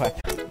on my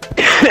weapon.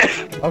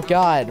 Oh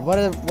god,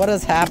 what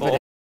is happening?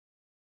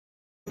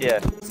 Yeah,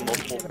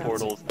 multiple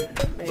portals.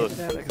 Look.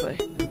 Mathematically.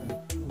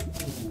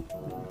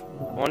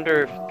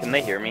 wonder if can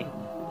they hear me?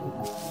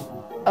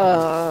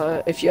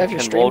 If you have your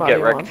Can stream Lol Get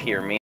audio Wrecked on.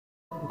 hear me?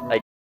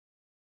 Wait.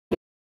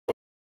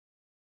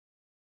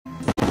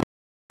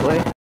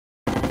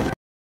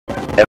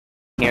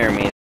 Hear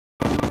me?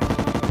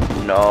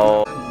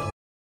 No.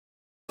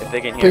 If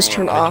they can hear Please me,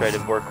 turn I'm gonna off.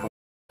 try to work with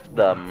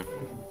them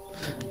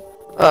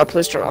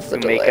Please turn off the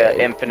to delay. make an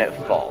infinite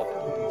fall.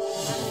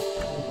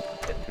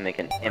 To make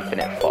an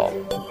infinite fall.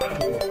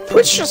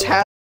 Twitch just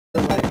has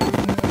delay.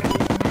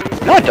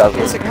 No, it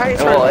doesn't. It's like, how you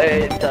try Well,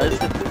 to- it does.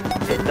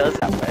 It does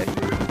that way.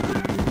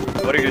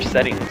 What are your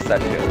settings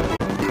set to?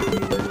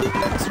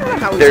 That's not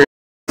how we There's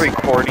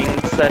recording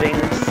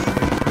settings.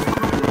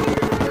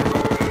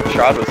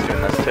 Shroud was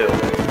doing this too.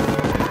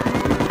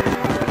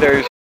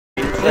 There's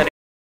recording settings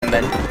and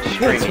then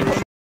streaming.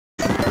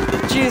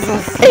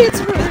 Jesus! Hey, it's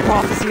really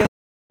Prophecy of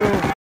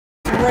the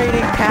It's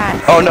raining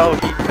cats! Oh no,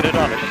 he put it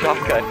on a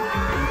shotgun.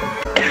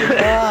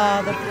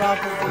 Ah, the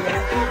prophecy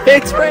of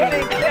It's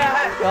raining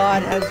cat!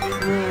 God has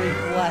truly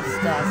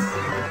blessed us.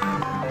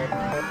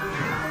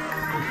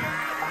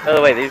 By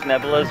the way, these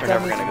nebulas are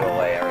never gonna go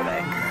away, are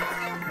they?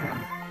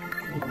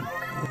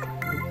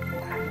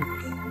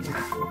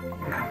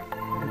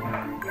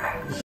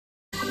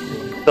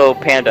 So,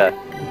 Panda,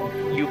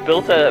 you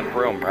built a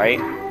room, right?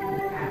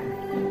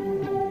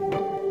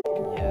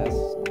 Yes,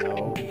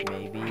 no,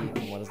 maybe.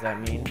 What does that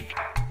mean? Hey,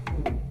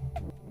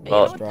 you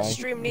Well- know what the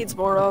stream needs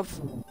more of?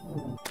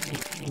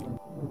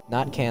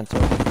 Not cancer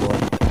before.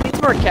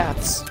 Needs more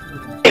cats.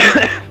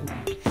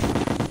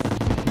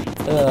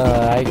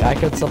 I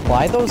could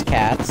supply those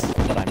cats,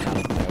 but I'm not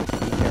my OP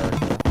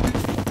character.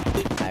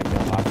 I have no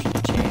option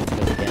to change,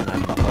 because again,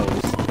 I'm the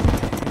host.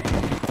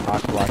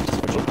 Rock to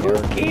switch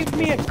characters. Gave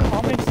me a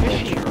common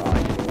fishing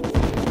rod.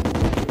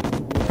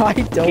 I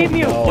don't Gave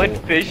me a know. wood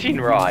fishing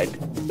rod.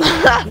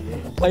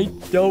 I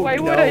don't Why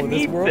know. would I This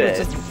need world this?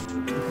 is just...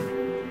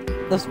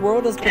 This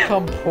world has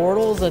become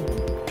portals, and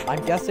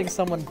I'm guessing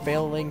someone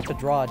failing to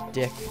draw a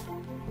dick.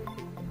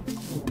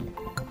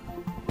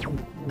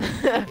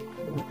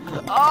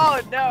 Oh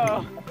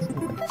no!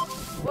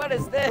 What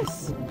is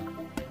this?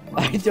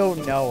 I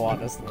don't know,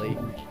 honestly.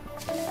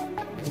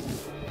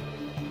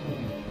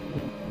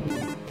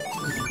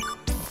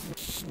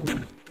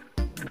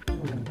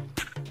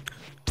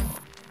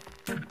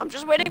 I'm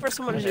just waiting for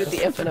someone to do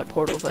the infinite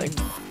portal thing.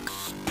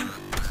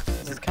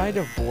 This has kind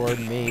of bored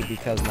me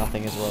because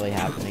nothing is really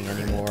happening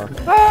anymore.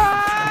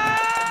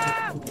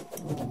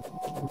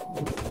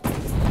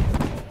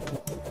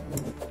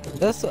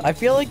 This, I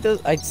feel like this,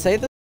 I'd say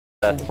this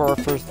for our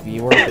first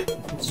viewer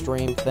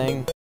stream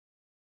thing.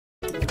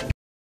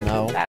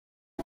 No.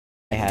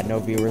 I had no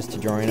viewers to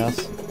join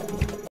us.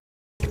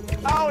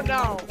 Oh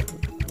no!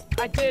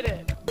 I did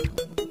it!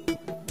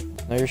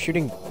 No, you're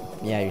shooting,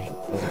 yeah,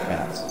 those are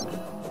bats.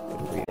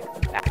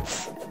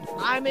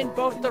 I'm in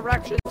both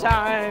direction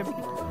time!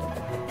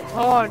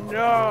 Oh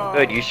no!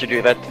 Good, you should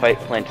do that to fight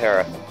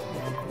Plantera.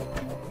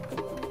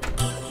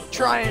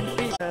 Try and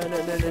beat. I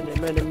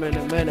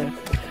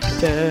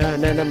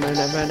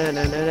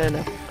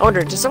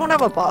wonder, does someone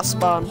have a boss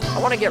spawn? I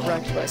want to get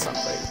wrecked by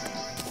something.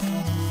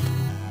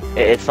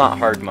 It's not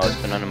hard mode,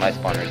 so none of my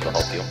spawners will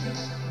help you.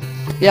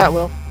 Yeah, it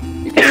will.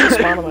 You can just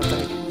spawn them, I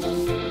think.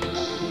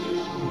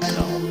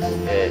 No,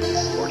 it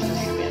forces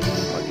you to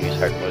use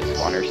hard mode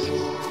spawners.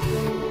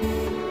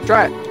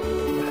 Try it.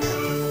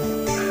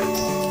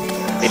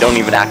 They don't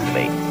even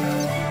activate.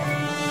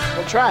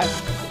 We'll try it.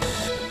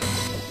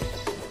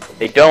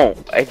 They don't.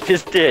 I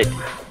just did.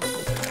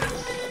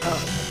 Oh.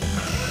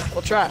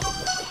 We'll try it.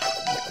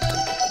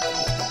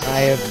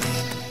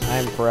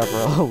 I'm forever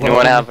alone.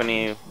 Anyone have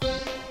any?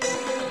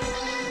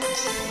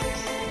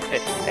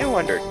 I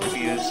wonder if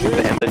you use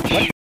the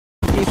image.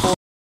 People,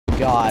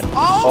 God.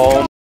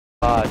 Oh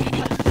my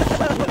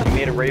gosh. You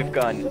made a rave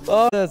gun.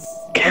 Oh, this.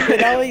 Okay,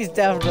 now he's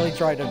definitely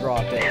trying to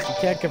draw dicks. You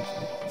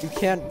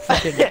can't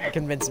freaking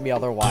convince me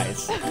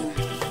otherwise.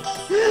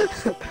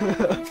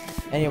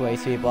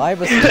 Anyways, people, I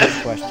have a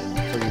serious question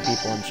for you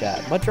people in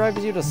chat. What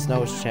drives you to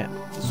Snow's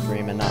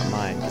stream and not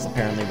mine? Because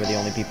apparently we're the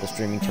only people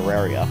streaming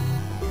Terraria.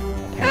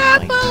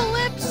 Apparently. I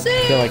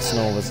feel like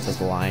Snow was just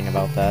lying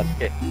about that.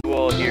 Okay,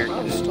 well here.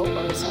 I was told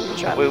by someone in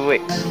the chat.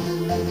 Wait. So,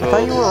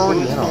 thought you were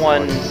already who's in the on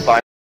one board.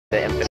 buying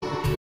the infinite?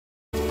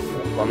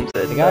 Plums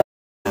The said. guy.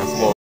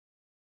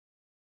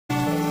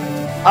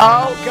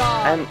 Oh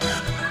god! And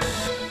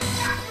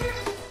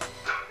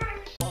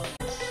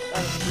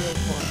That's real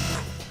fun.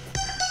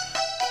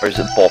 or is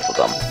it both of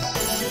them?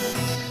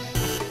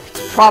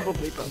 It's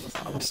probably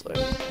both, honestly.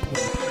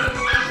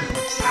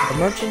 The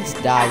merchant's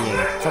dying.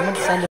 Someone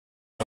send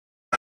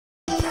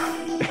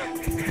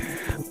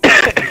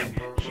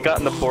He got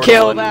in the portal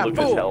Kill and that look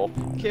his fool. health.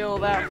 Kill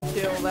that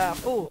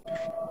fool.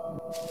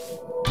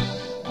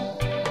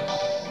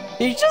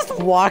 He's just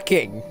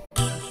walking.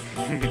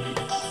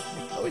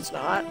 No, he's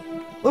not.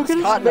 Look He's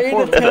at caught his in the main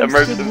portal. attempts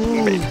to Emergency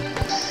move.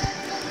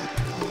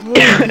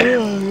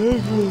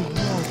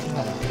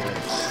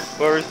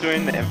 Whoever's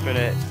doing the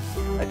infinite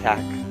attack,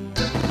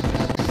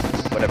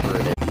 whatever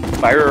it is,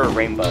 fire or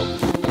rainbow.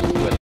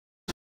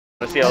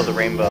 Let's see how the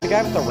rainbow The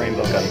guy with the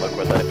rainbow gun look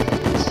with it.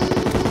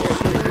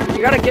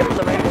 You gotta give him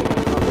the rainbow gun.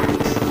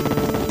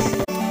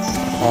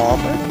 Oh,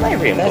 but my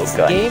rainbow This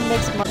gun. game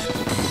makes my...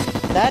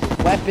 That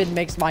weapon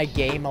makes my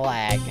game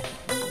lag.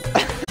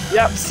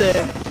 Yep,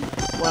 same.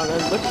 Wow,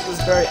 man, look at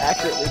this very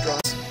accurately drawn.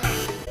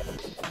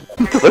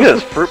 Look at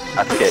this fruit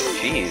basket.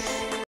 Jeez.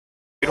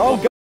 Oh,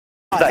 Beautiful.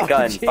 God. That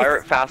gun. jeez. Fire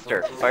it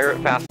faster. Fire it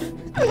faster.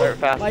 Fire it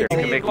faster. You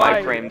can make Why?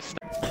 my frames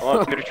stuck. Oh,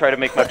 I'm gonna try to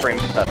make my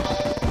frames stuck.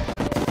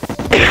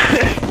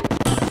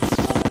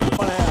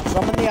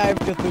 Summon the Eye of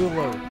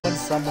Cthulhu. Let's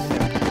summon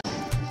him.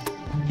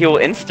 He will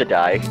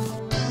insta-die.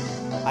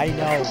 I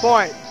know.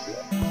 Point.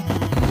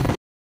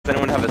 Does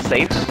anyone have a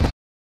safe?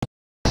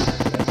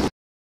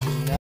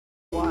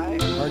 Why?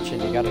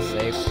 Merchant, you got a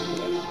safe.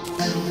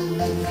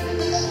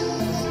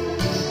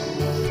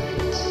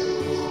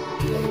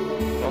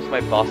 Most of my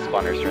boss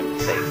spawners are in the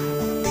safe.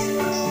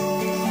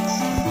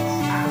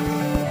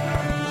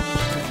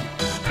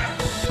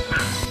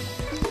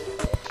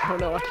 Oh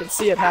no, I can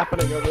see it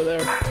happening over there.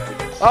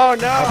 Oh no!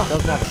 That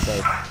doesn't have a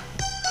safe.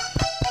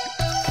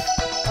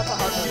 That's a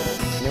hard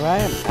one. You know, I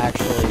am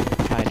actually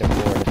kind of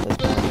bored at this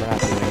point. We're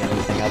not doing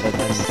anything other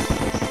than...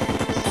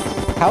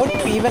 How do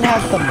you even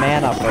have the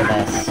mana for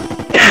this?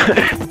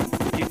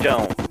 You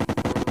don't.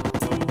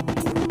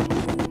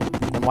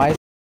 And why is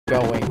it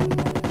going?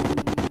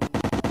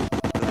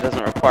 It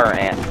doesn't require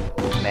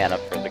mana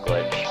for the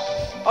glitch.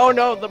 Oh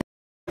no, the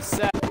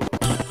set.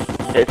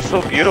 It's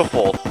so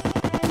beautiful.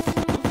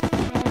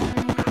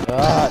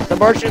 The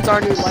merchants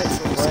are new light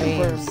source.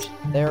 Frames.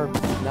 Confirmed. They're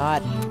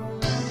not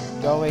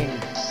going...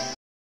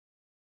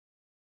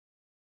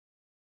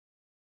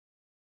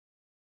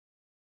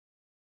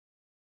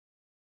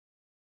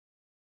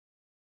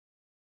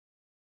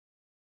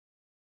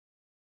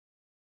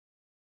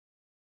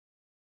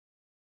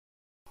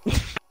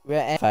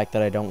 The fact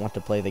that I don't want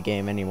to play the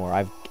game anymore.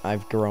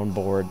 I've grown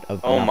bored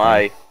of. Oh nothing.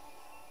 my.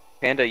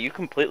 Panda, you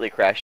completely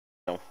crashed.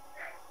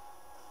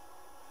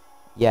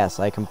 Yes,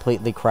 I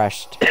completely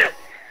crashed.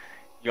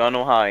 You wanna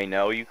know how I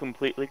know you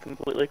completely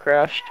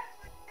crashed?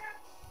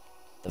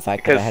 The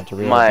fact that I Because had to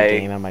realize my- the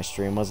game on my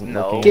stream wasn't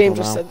No. working. Game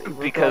until just now. said that you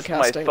were Because my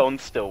broadcasting.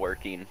 phone's still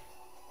working.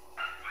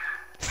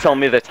 Tell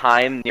me the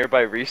time,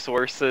 nearby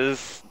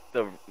resources,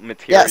 the Yeah,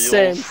 materials.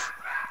 same.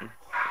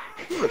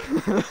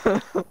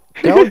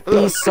 Don't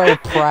be so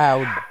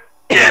proud.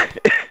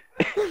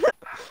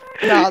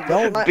 Nah,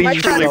 Don't my, Be my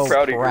so chat really is,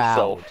 proud of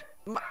proud. yourself.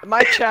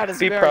 my chat is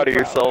Be very proud of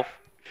yourself.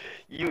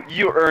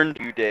 You earned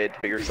you did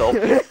for yourself.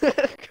 By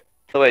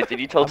the way, did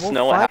you tell I will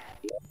Snow what fight-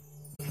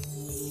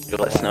 happened? Did you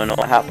let Snow know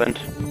what happened?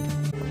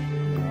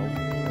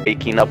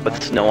 Waking up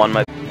with snow on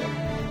my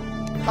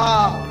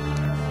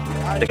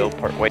Ah, to go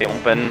partway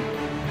open. No,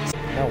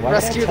 why would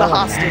Rescue I the tell him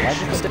hostage that?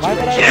 Why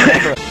would I situation.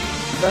 remember?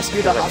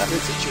 rescue the I hostage do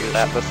situation.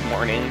 that this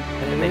morning,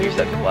 and then you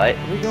said what?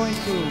 We're going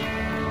to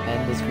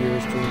end this viewer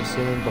stream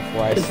soon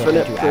before I slip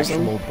Infinite into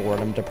prison. actual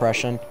boredom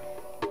depression.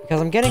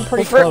 Because I'm getting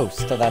pretty Well,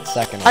 close to that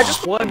second I one.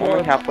 just want I'm more.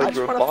 only halfway I just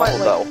through a want to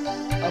bottle, fight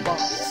though. like a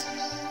boss.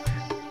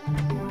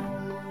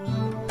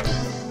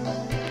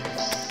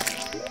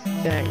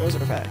 Dang, those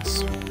are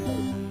facts. I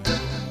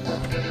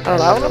don't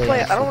know. I want to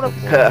play. I don't want to.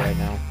 right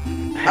now.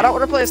 I don't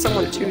want to play as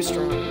someone too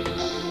strong.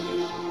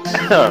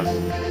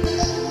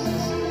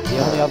 The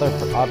only other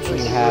option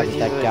you have is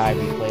that guy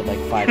we played like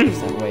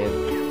 5% with.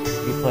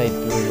 We played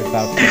through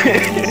about 2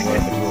 million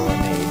worth if you were a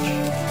mage.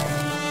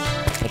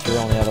 That's your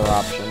only other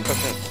option.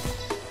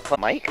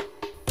 Mike?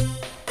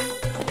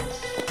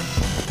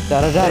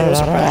 What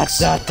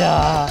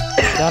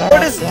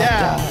What is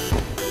that?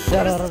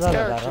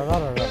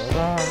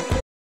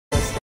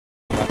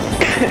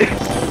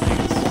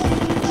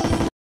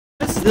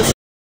 What is this?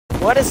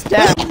 What is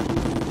that?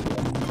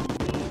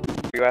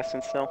 Are you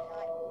asking Snow?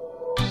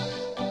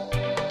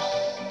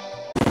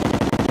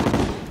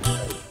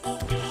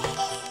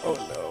 Oh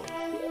no.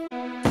 I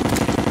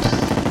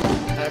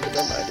have a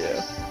dumb idea.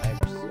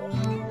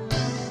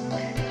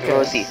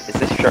 Rosie, is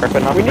this sharp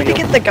enough We for need to you?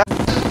 get the guy.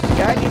 The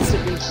guy needs to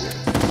be here.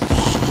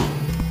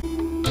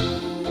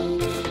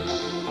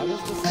 How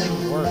does this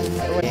thing work?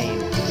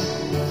 Game.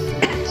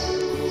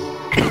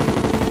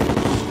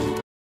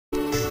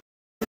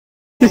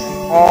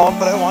 Oh,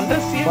 but I wanted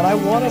to see it. But I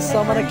want to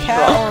summon a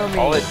cat army.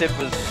 All it did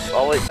was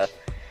Does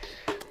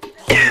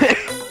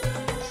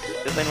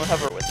anyone have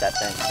her with that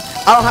thing?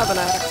 I don't have an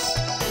axe.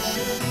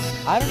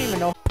 I don't even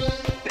know. I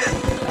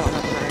don't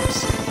have an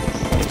axe.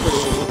 That's pretty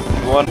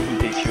easy. One can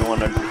teach you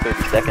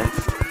 130 seconds.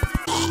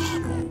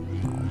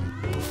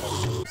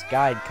 This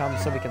guide, come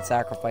so we can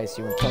sacrifice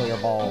you and kill your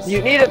balls.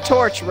 You need a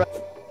torch, right?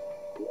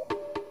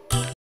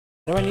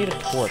 Do I need a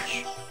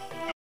torch?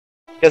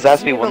 Because there has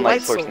to be You need one a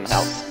light light source in the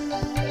source. house.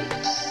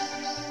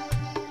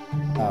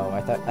 Oh,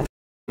 I thought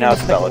Now it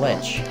it's was the valid.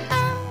 glitch.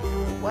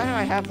 Why do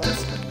I have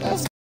this?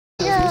 That's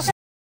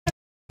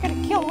Gotta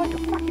kill like your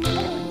fucking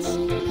parents.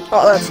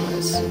 oh, that's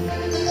nice.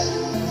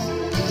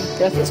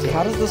 Death is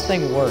How does this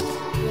thing work?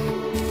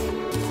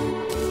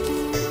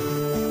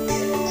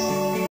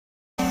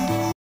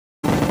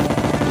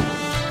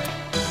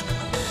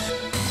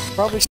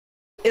 Probably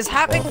Is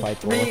having Qualified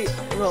three,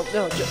 well,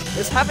 no,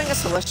 is having a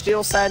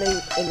celestial sighting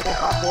in your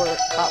hotbar a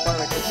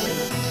good thing?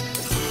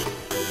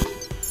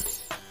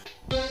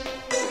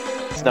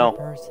 Snow.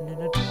 Person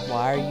in a,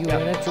 why are you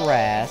in a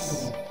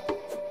dress?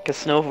 Because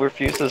Snow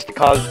refuses to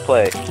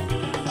cosplay.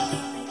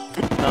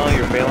 No,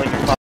 you're failing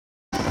your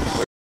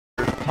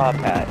top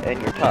hat and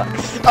your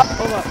tux. Oh,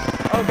 hold up.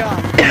 Oh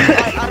god.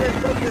 I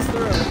didn't think this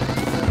through.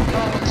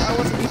 I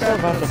wasn't People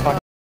about to fuck.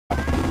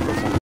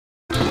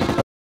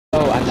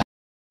 Oh, I'm not.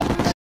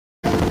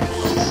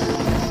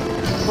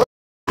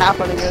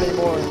 happening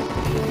anymore.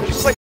 It's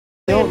just like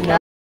Don't know.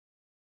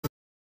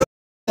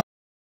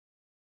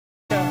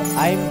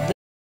 I'm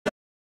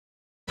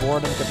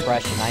boredom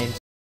depression. I am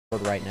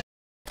bored right now.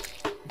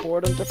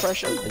 boredom,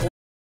 depression.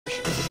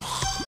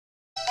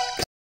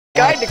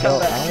 Guide to come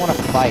back. I don't want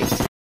to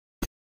fight.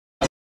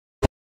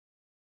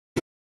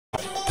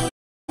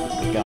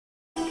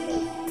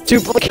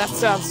 That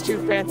sounds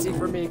too fancy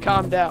for me.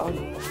 Calm down.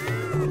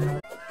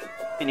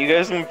 Can you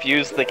guys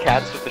confuse the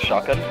cats with the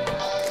shotgun?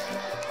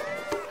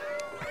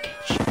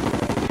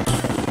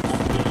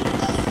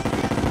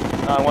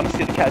 No, I want to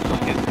see the cats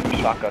confused with the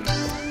shotgun.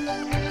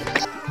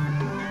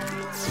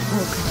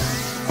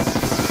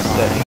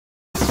 Fine.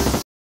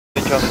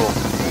 The jungle.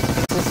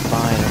 This is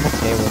fine. I'm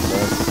okay with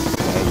this.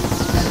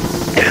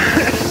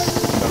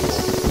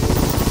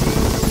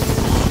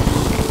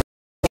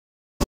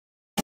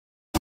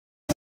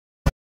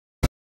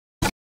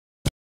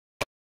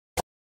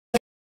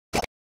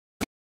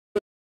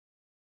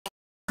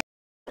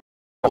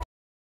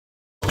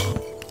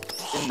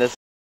 In this.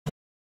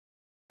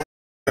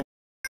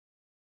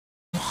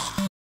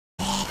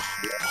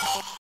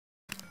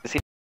 Is he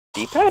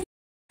D-pad?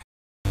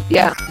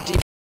 Yeah. I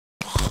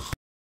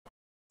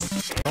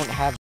don't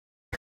have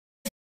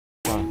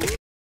one.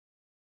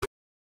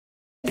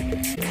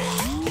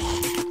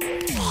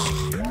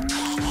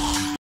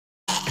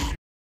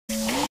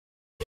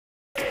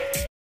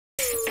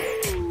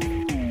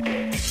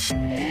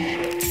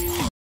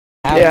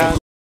 Yeah.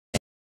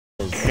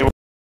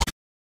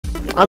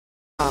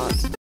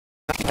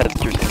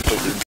 That's through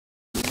completely.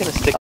 He's gonna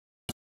stick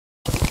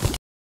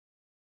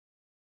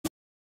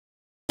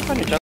on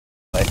your jungle.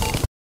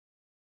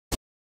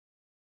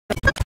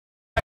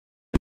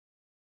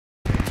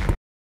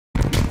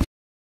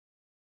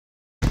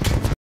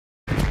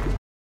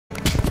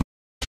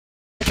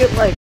 Get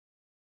like.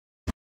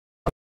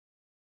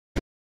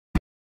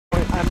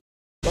 I'm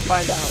to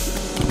find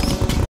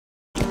out.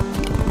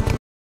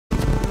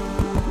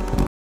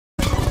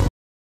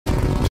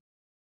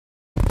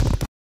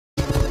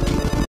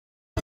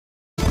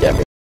 Yeah.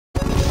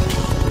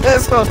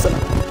 It's close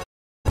enough.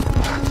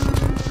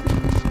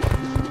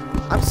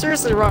 I'm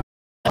seriously wrong.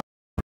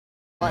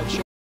 Are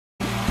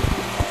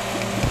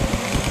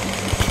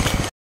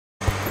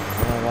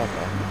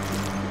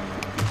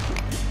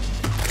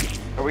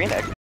we in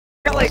X? I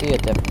got like. See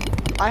it, Dip.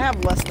 I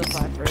have less than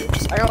 5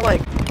 frames. I got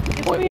like.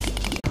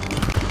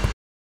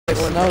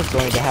 Snow's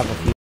going to have a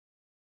few.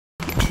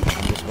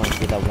 I'm just going to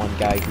be that one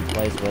guy who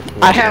plays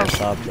with I have-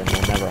 subs and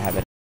will never have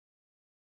it.